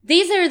him.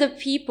 These are the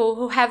people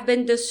who have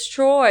been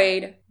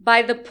destroyed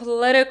by the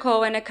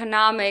political and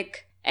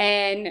economic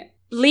and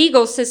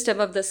legal system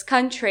of this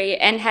country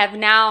and have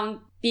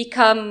now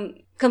become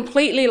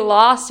completely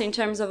lost in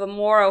terms of a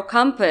moral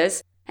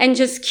compass and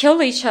just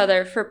kill each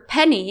other for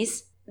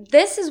pennies.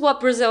 This is what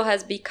Brazil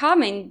has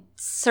become in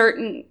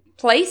certain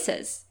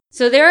places.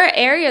 So there are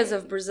areas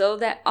of Brazil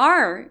that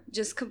are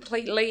just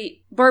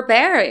completely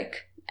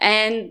barbaric.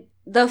 And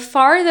the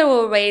farther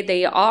away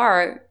they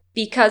are,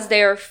 because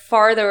they are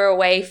farther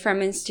away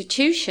from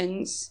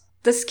institutions,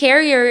 the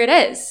scarier it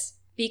is.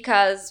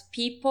 because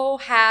people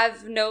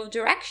have no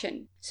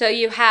direction. So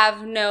you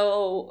have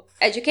no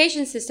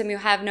education system, you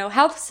have no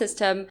health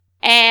system,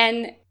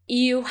 and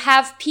you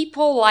have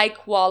people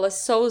like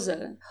Wallace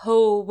Sousa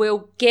who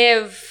will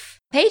give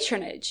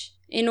patronage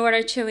in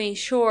order to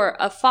ensure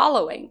a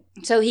following.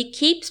 So he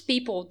keeps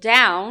people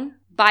down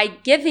by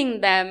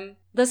giving them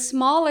the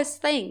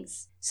smallest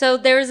things. So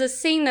there's a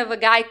scene of a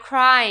guy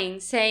crying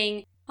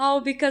saying, "Oh,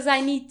 because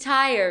I need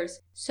tires.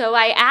 So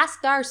I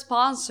asked our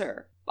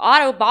sponsor,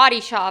 Auto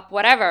Body Shop,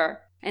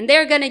 whatever, and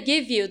they're gonna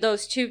give you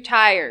those 2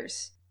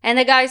 tires." And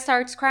the guy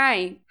starts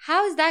crying.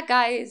 How is that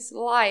guy's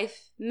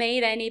life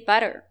made any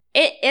better?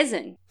 It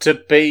isn't. To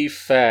be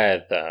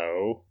fair,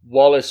 though,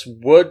 Wallace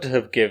would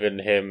have given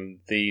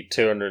him the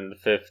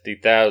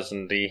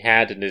 $250,000 he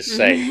had in his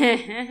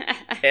safe,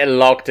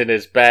 locked in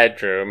his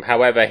bedroom.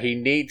 However, he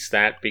needs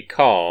that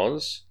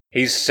because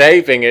he's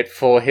saving it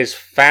for his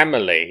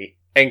family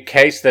in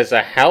case there's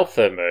a health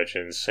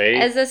emergency.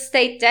 As a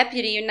state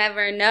deputy, you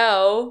never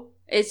know.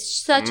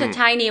 It's such a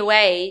tiny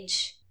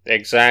wage.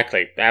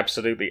 Exactly,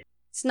 absolutely.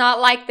 It's not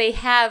like they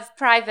have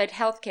private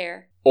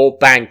healthcare. Or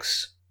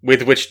banks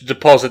with which to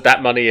deposit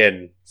that money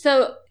in.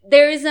 So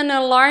there is an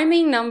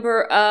alarming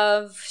number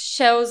of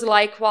shows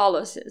like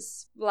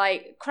Wallace's,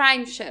 like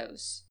crime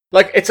shows.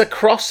 Like, it's a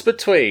cross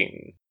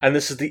between, and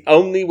this is the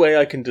only way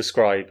I can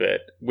describe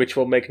it, which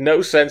will make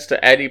no sense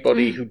to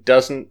anybody who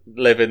doesn't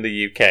live in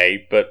the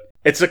UK, but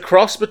it's a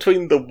cross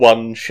between The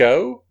One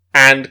Show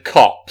and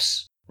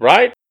Cops,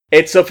 right?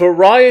 It's a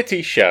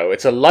variety show.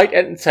 It's a light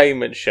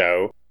entertainment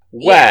show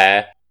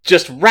where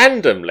just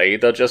randomly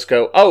they'll just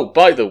go, "Oh,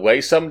 by the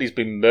way, somebody's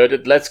been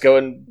murdered. Let's go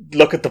and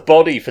look at the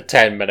body for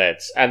 10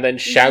 minutes," and then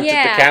shout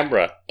at the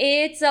camera.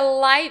 It's a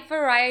light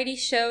variety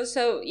show.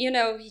 So, you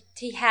know,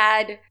 he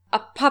had a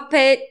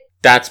puppet.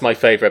 That's my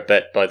favourite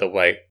bit, by the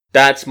way.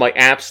 That's my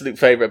absolute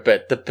favourite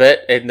bit. The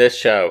bit in this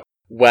show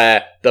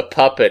where the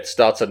puppet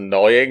starts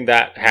annoying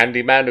that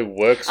handyman who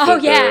works for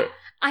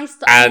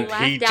and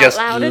he just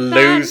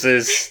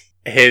loses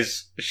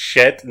his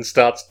shit and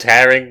starts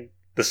tearing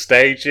the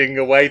staging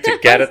away to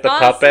get at the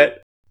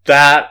puppet.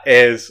 That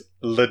is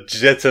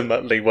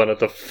legitimately one of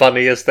the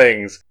funniest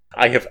things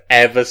I have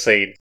ever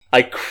seen.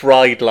 I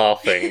cried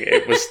laughing.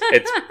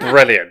 It's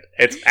brilliant.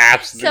 It's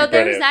absolutely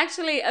brilliant. So there's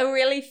actually a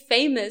really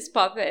famous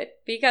puppet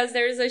because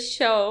there's a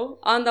show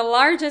on the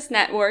largest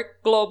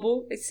network,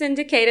 Globo. It's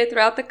syndicated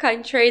throughout the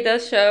country, the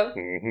show.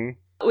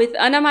 With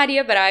Ana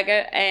Maria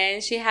Braga,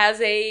 and she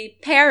has a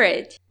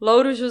parrot,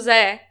 Louro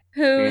José,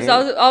 who's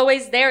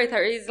always there with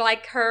her. He's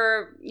like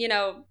her, you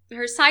know,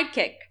 her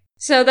sidekick.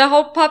 So the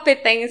whole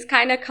puppet thing is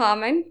kind of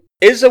common.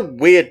 Is a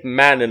weird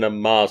man in a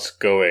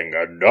mask going,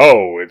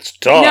 "No, it's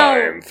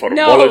time for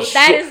Wallace..." No,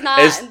 that is not...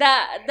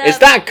 Is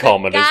that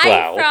common as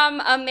well? The guy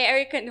from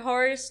American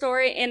Horror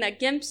Story in a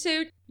gimp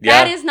suit,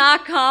 that is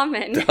not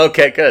common.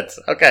 Okay, good.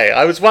 Okay,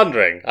 I was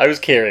wondering. I was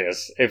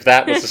curious if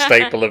that was a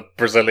staple of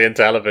Brazilian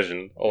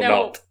television or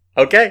not.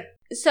 Okay.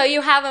 So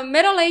you have a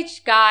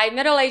middle-aged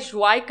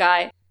white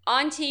guy,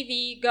 on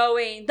TV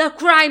going, "The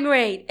crime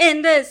rate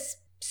in this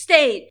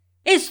state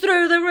is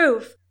through the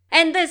roof.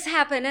 And this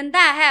happened, and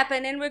that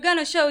happened, and we're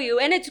gonna show you,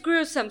 and it's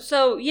gruesome.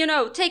 So, you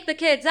know, take the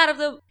kids out of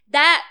the..."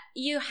 That,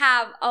 you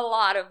have a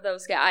lot of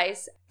those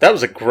guys. That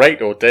was a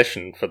great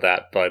audition for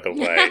that, by the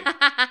way.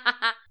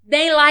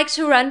 They like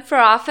to run for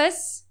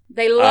office.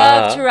 They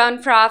love to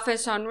run for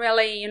office on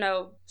really, you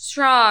know,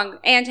 strong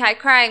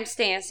anti-crime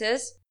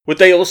stances. Would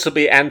they also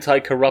be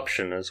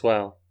anti-corruption as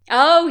well?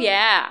 Oh,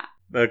 yeah.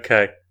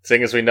 Okay,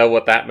 seeing as we know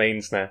what that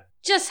means now.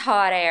 Just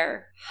hot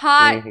air.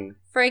 Hot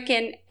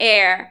freaking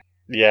air.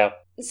 Yeah.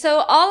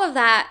 So all of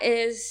that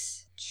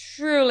is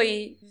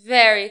truly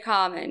very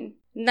common.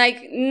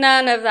 Like,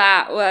 none of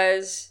that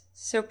was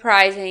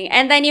surprising.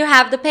 And then you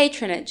have the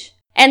patronage.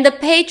 And the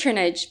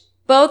patronage,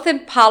 both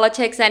in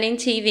politics and in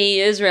TV,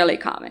 is really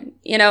common.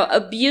 You know,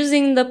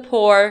 abusing the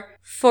poor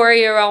for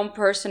your own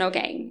personal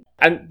gain.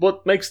 And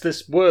what makes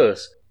this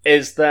worse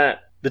is that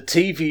the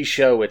TV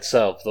show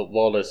itself that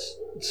Wallace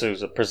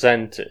Sousa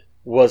presented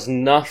was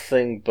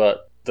nothing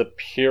but the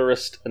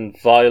purest and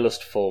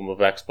vilest form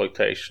of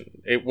exploitation.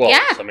 It was.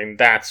 Yeah. I mean,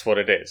 that's what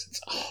it is. It's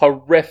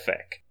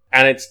horrific.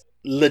 And it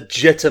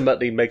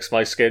legitimately makes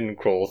my skin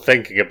crawl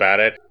thinking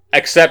about it.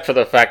 Except for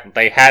the fact that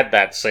they had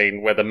that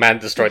scene where the man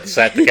destroyed the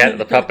set to get at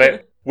the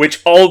puppet,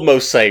 which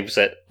almost saves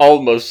it.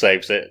 Almost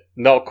saves it.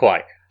 Not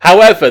quite.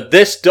 However,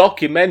 this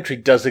documentary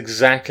does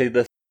exactly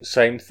the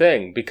same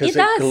thing, because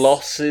it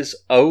glosses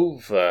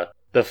over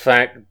the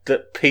fact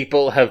that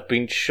people have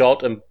been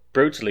shot and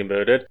brutally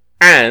murdered,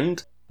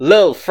 and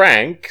Lil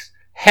Frank's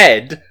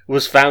head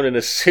was found in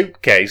a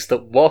suitcase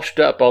that washed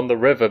up on the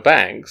river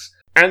banks.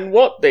 And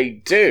what they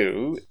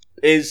do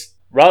is,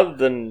 rather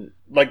than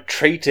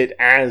treat it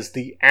as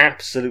the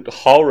absolute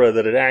horror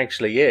that it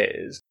actually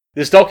is,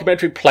 this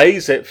documentary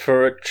plays it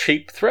for a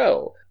cheap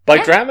thrill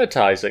by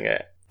dramatizing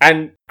it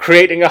and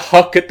creating a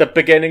hook at the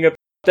beginning of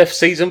the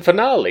season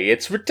finale.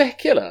 It's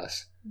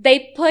ridiculous.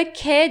 They put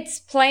kids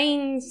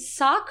playing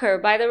soccer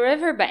by the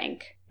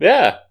riverbank.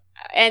 Yeah.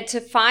 And to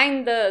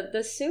find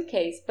the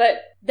suitcase. But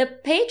the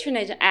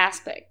patronage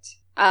aspect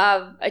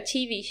of a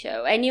TV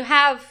show. And you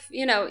have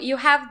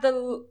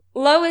the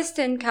lowest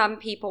income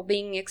people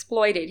being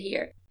exploited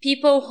here.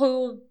 People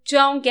who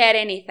don't get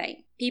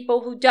anything.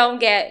 People who don't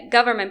get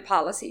government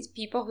policies.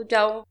 People who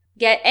don't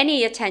get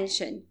any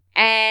attention.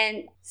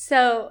 And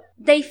so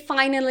they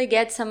finally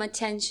get some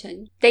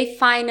attention. They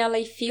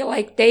finally feel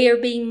like they are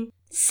being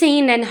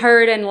seen and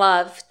heard and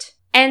loved.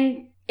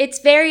 And it's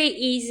very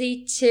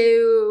easy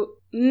to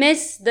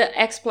miss the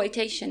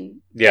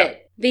exploitation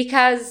bit.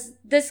 Because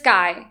this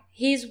guy,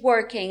 he's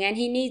working and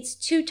he needs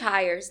 2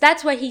 tires.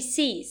 That's what he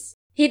sees.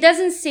 He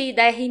doesn't see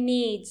that he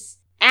needs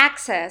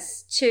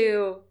access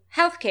to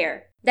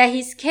healthcare, that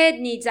his kid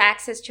needs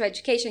access to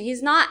education.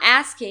 He's not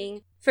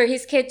asking for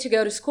his kid to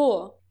go to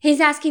school. He's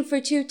asking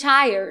for 2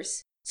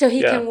 tires so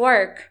he can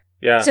work.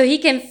 Yeah. So he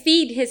can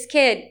feed his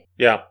kid.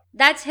 Yeah.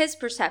 That's his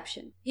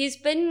perception. He's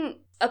been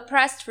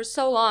oppressed for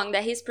so long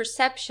that his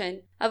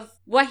perception of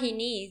what he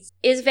needs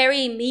is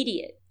very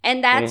immediate.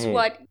 And that's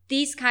what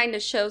these kind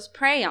of shows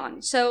prey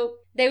on. So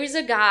there is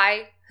a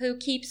guy who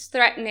keeps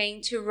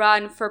threatening to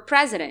run for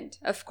president,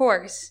 of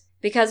course.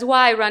 Because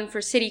why run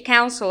for city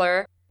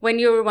councilor when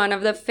you're one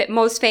of the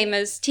most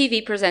famous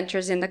TV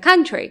presenters in the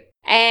country?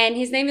 And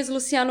his name is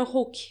Luciano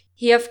Huck.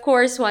 He, of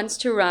course, wants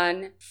to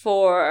run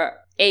for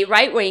a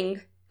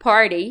right-wing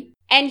party.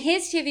 And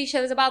his TV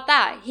show is about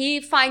that.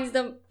 He finds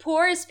the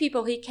poorest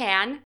people he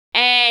can,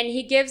 and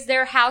he gives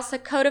their house a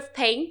coat of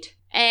paint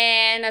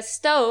and a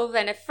stove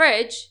and a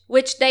fridge,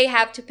 which they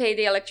have to pay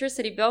the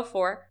electricity bill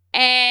for,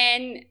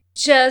 and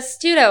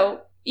just,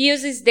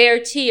 uses their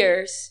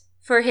tears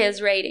for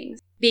his ratings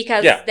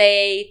because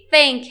they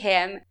thank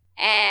him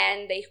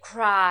and they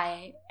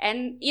cry.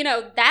 And,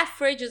 that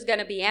fridge is going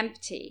to be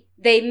empty.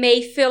 They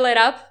may fill it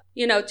up,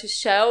 to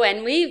show,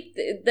 and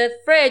the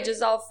fridge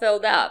is all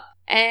filled up.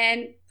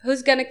 And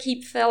who's going to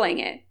keep filling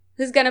it?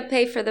 Who's going to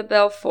pay for the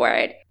bill for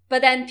it?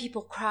 But then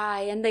people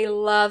cry and they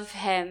love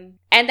him.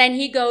 And then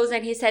he goes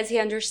and he says he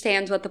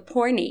understands what the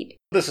poor need.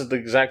 This is the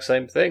exact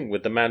same thing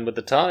with the man with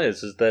the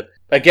tires, is that,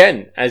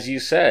 again, as you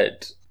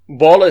said,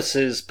 Wallace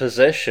is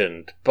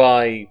positioned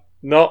by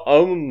not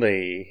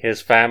only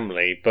his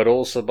family, but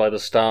also by the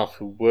staff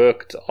who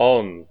worked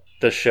on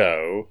the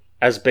show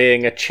as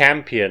being a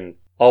champion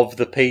of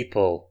the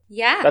people.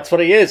 Yeah. That's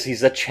what he is.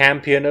 He's a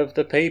champion of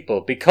the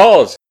people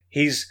because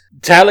he's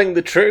telling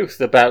the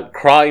truth about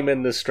crime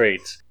in the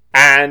streets.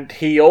 And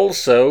he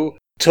also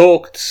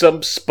talked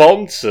some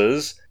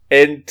sponsors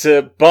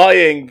into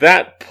buying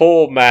that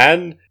poor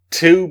man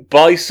 2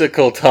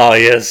 bicycle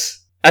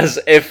tires, as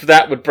if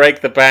that would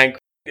break the bank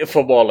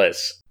for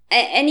Wallace.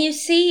 And you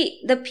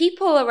see the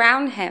people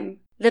around him,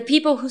 the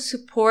people who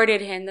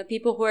supported him, the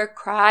people who are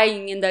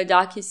crying in the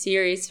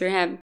docuseries for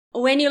him.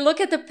 When you look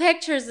at the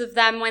pictures of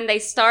them when they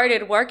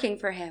started working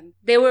for him,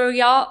 they were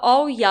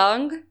all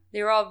young.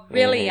 They were all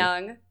really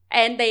young.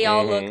 And they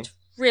all looked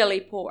really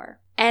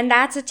poor. And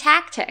that's a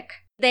tactic.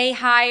 They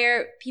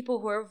hire people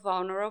who are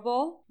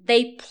vulnerable.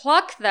 They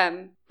pluck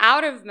them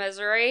out of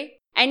misery.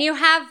 And you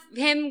have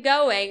him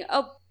going,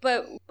 oh,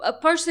 but a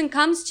person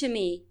comes to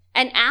me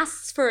and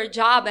asks for a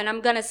job and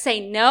I'm going to say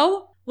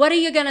no? What are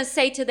you going to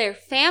say to their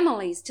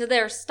families, to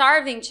their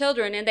starving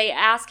children? And they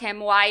ask him,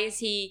 why is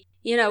he,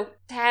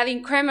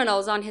 having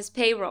criminals on his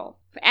payroll,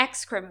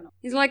 ex-criminal?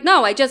 He's like,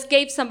 no, I just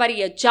gave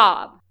somebody a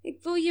job. Like,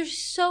 well, you're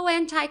so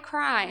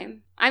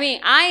anti-crime. I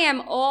mean, I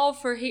am all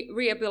for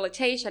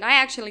rehabilitation. I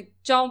actually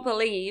don't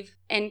believe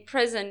in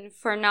prison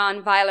for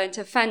non-violent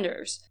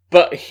offenders.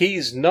 But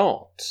he's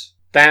not.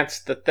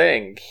 That's the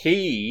thing.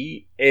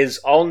 He is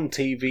on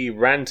TV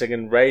ranting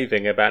and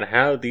raving about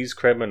how these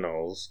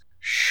criminals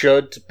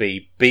should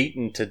be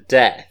beaten to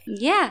death.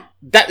 Yeah.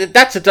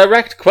 That's a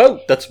direct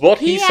quote. That's what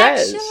he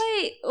says. He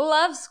actually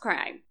loves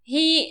crime.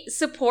 He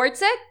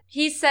supports it.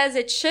 He says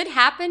it should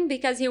happen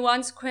because he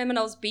wants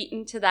criminals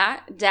beaten to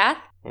death.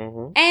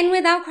 And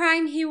without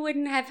crime, he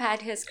wouldn't have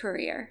had his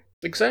career.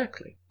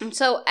 Exactly.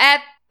 So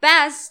at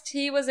best,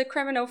 he was a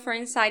criminal for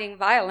inciting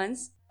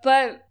violence.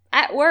 But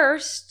at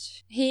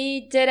worst,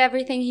 he did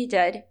everything he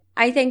did.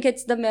 I think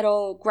it's the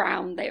middle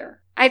ground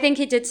there. I think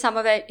he did some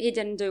of it. He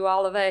didn't do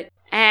all of it.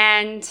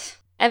 And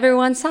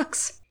everyone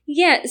sucks.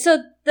 Yeah,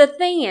 so the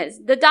thing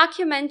is, the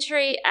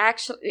documentary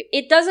actually,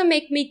 it doesn't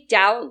make me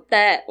doubt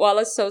that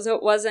Wallace Sousa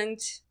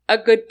wasn't a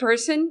good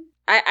person.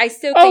 I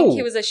still think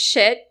he was a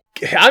shit.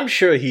 I'm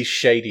sure he's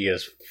shady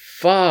as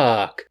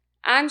fuck.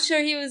 I'm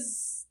sure he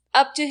was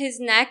up to his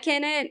neck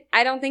in it.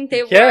 I don't think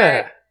they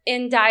were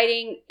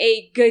indicting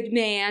a good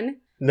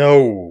man.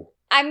 No.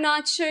 I'm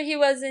not sure he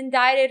was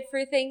indicted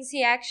for things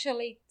he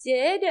actually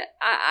did.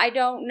 I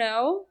don't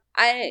know.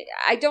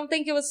 I don't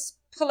think it was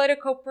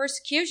political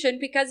persecution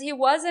because he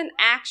wasn't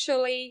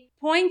actually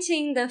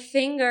pointing the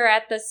finger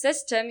at the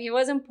system. He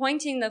wasn't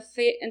pointing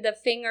the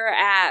finger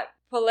at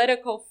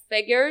political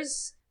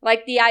figures.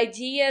 Like the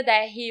idea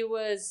that he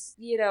was,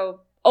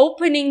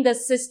 opening the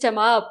system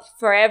up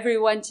for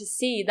everyone to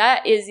see,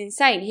 that is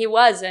insane. He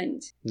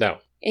wasn't. No.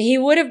 He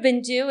would have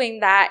been doing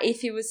that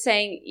if he was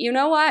saying, you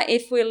know what,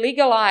 if we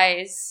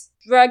legalize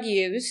drug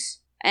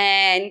use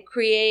and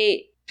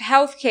create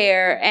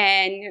healthcare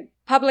and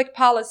public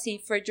policy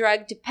for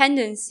drug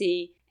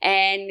dependency,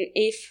 and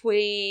if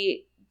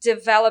we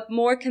develop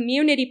more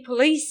community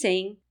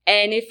policing,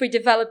 and if we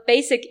develop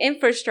basic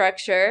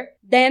infrastructure,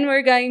 then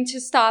we're going to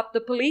stop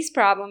the police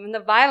problem and the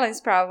violence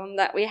problem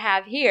that we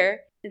have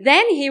here.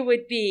 Then he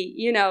would be,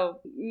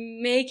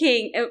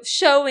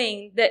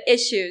 showing the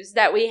issues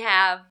that we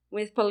have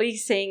with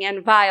policing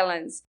and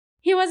violence.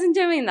 He wasn't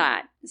doing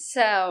that.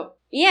 So,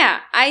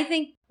 yeah, I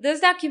think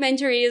this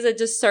documentary is a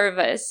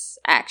disservice,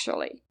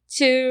 actually,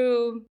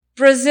 to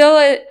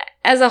Brazil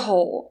as a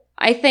whole.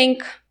 I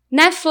think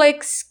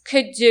Netflix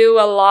could do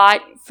a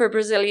lot for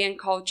Brazilian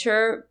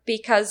culture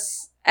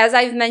because, as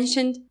I've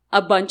mentioned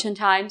a bunch of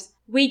times,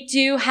 we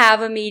do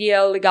have a media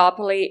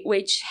oligopoly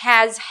which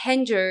has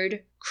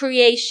hindered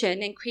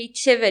creation and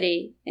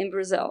creativity in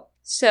Brazil.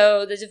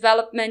 So the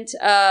development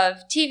of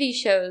TV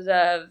shows,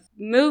 of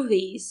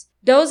movies,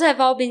 those have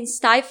all been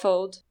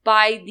stifled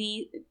by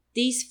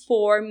these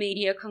four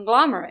media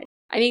conglomerates.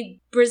 I mean,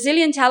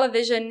 Brazilian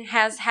television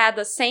has had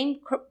the same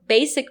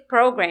basic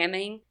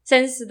programming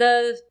since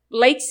the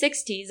late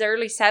 60s,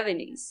 early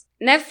 70s.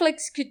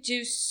 Netflix could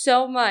do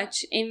so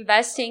much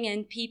investing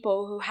in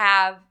people who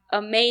have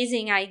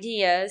amazing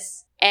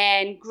ideas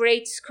and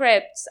great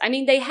scripts. I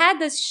mean, they had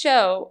this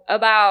show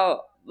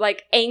about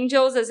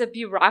angels as a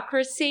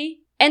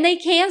bureaucracy, and they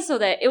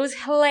canceled it. It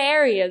was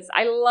hilarious.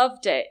 I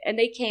loved it, and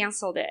they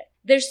canceled it.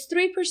 There's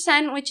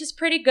 3%, which is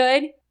pretty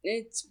good.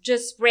 It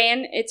just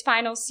ran its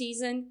final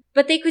season.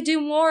 But they could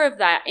do more of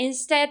that.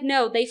 Instead,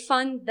 no, they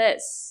fund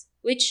this,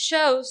 which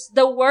shows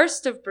the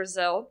worst of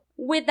Brazil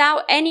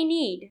without any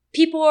need.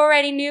 People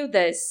already knew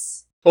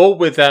this. Or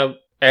without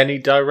any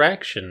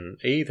direction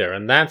either.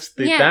 And that's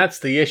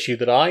the issue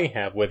that I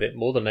have with it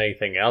more than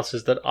anything else,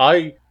 is that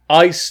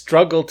I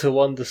struggle to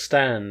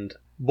understand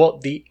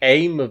what the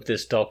aim of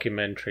this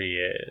documentary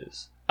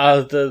is,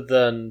 other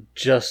than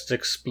just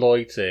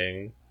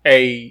exploiting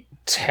a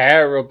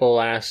terrible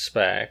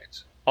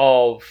aspect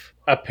of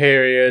a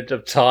period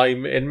of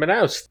time in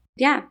Manaus.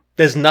 Yeah.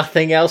 There's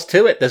nothing else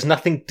to it. There's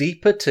nothing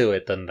deeper to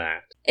it than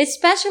that.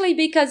 Especially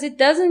because it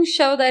doesn't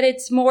show that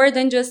it's more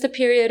than just a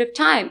period of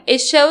time. It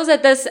shows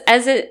that this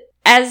as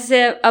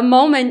a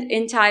moment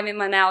in time in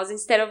Manaus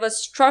instead of a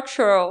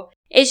structural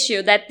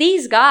issue, that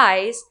these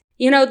guys,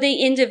 the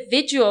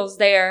individuals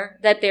there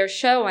that they're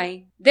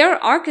showing,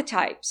 they're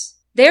archetypes.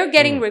 They're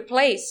getting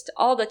replaced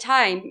all the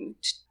time.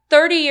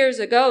 30 years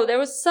ago, there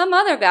was some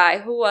other guy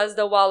who was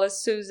the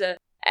Wallace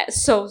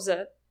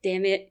Souza,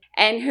 damn it,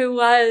 and who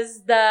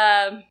was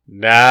the...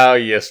 Now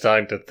you're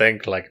starting to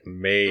think like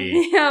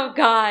me. Oh,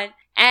 God.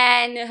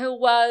 And who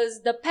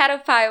was the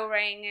pedophile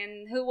ring,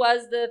 and who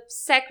was the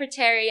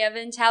Secretary of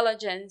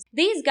Intelligence.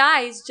 These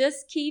guys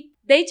just keep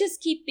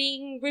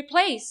being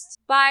replaced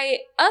by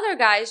other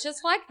guys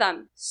just like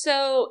them.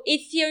 So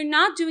if you're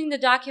not doing the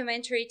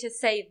documentary to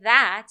say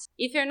that,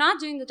 if you're not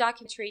doing the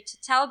documentary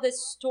to tell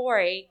this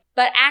story,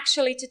 but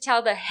actually to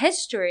tell the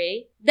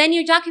history, then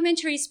your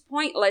documentary is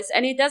pointless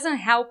and it doesn't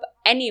help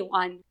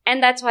anyone.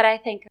 And that's what I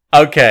think.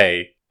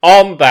 Okay,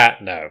 on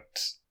that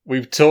note,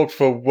 we've talked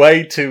for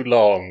way too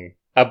long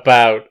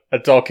about a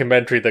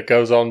documentary that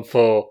goes on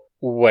for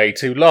way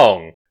too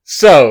long.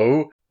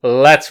 So,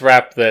 let's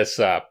wrap this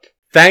up.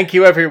 Thank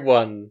you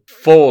everyone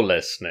for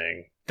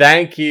listening.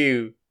 Thank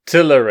you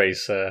to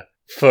Larissa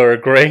for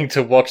agreeing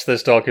to watch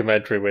this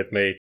documentary with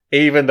me,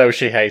 even though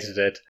she hated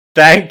it.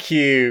 Thank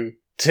you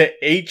to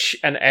each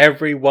and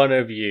every one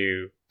of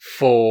you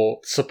for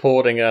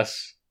supporting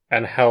us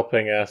and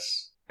helping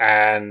us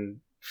and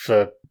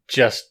for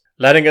just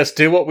letting us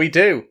do what we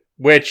do,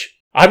 which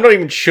I'm not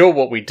even sure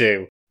what we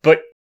do,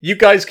 but you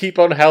guys keep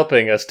on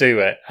helping us do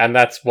it, and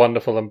that's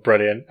wonderful and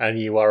brilliant, and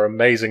you are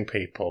amazing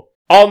people.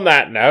 On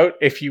that note,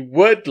 if you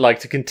would like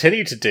to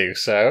continue to do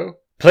so,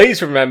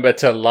 please remember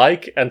to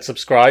like and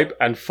subscribe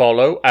and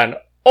follow and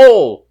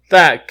all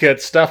that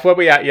good stuff. Where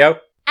we at, yo?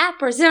 At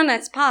Brazil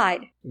Nuts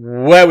Pod.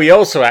 Where we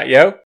also at,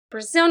 yo?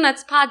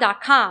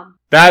 BrazilNutsPod.com.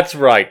 That's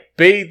right.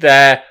 Be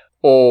there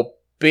or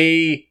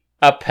be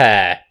a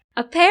pear.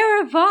 A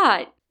pear of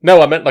what?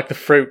 No, I meant like the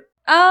fruit.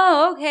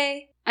 Oh,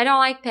 okay. I don't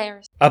like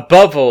pears.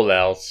 Above all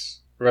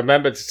else,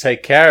 remember to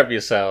take care of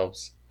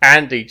yourselves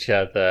and each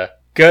other.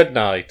 Good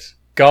night.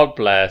 God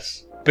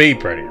bless. Be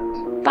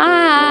brilliant.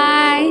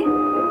 Bye.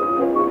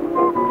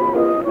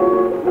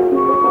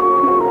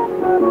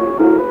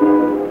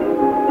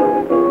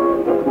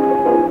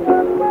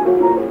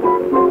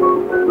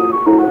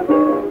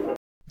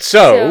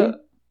 So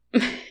oh,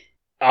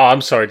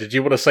 I'm sorry. Did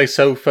you want to say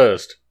so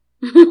first?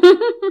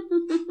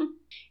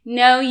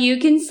 No, you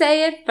can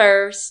say it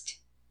first.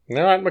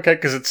 No, I'm okay,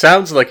 because it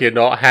sounds like you're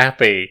not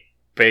happy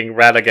being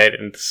relegated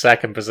into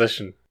second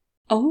position.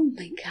 Oh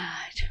my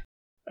god.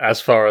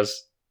 As far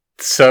as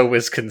so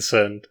is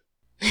concerned.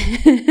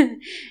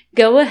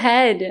 Go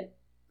ahead.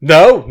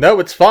 No,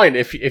 it's fine.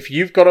 If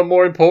you've got a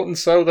more important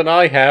so than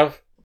I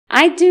have.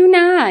 I do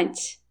not.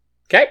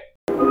 Okay.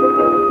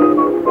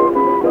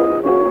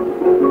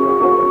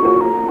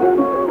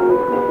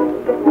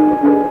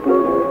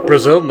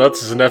 Brazil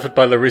Nuts is an effort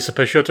by Larissa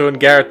Peixoto and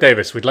Garrett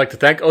Davis. We'd like to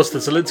thank Oster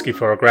Zielinski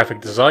for our graphic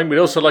design. We'd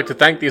also like to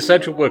thank the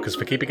essential workers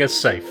for keeping us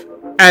safe.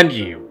 And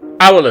you,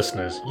 our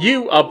listeners,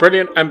 you are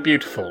brilliant and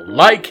beautiful,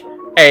 like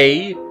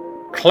a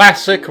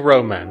classic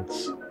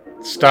romance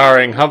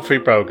starring Humphrey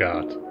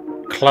Bogart.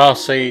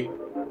 Classy,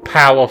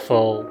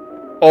 powerful,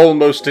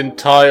 almost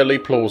entirely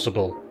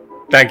plausible.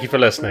 Thank you for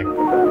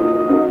listening.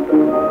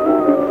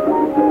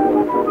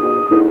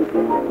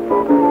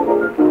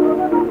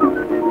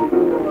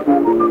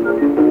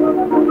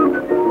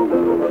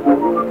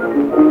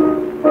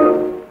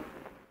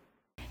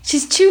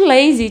 She's too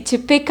lazy to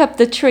pick up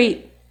the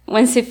treat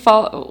when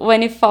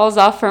it falls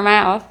off her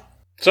mouth.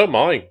 So am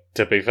I,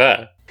 to be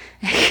fair.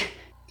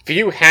 If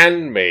you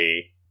hand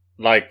me,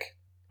 like,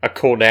 a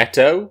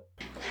cornetto...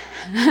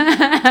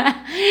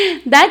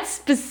 That's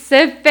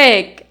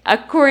specific. A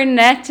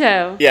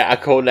cornetto. Yeah, a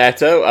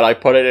cornetto, and I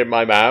put it in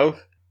my mouth,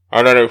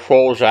 and then it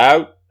falls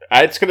out.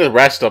 It's going to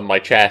rest on my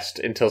chest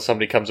until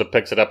somebody comes and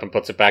picks it up and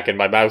puts it back in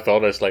my mouth,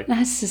 honestly.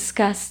 That's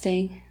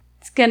disgusting.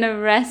 It's gonna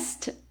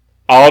rest...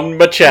 on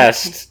my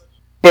chest.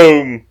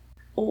 Boom.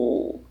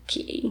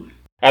 Okay.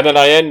 And then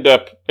I end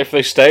up, if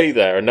they stay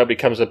there and nobody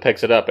comes and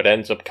picks it up, it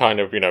ends up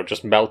kind of,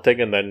 just melting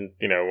and then,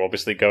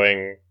 obviously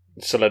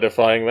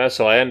solidifying there.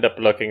 So I end up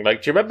looking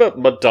like, do you remember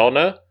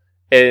Madonna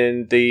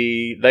in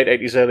the late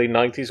 80s, early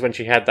 90s when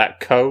she had that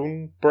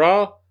cone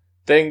bra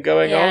thing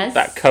going on?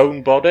 That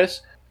cone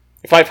bodice?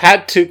 If I've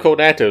had two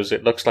cornettos,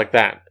 it looks like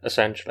that,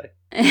 essentially.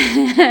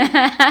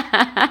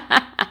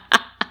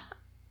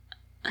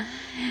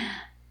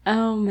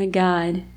 Oh my god.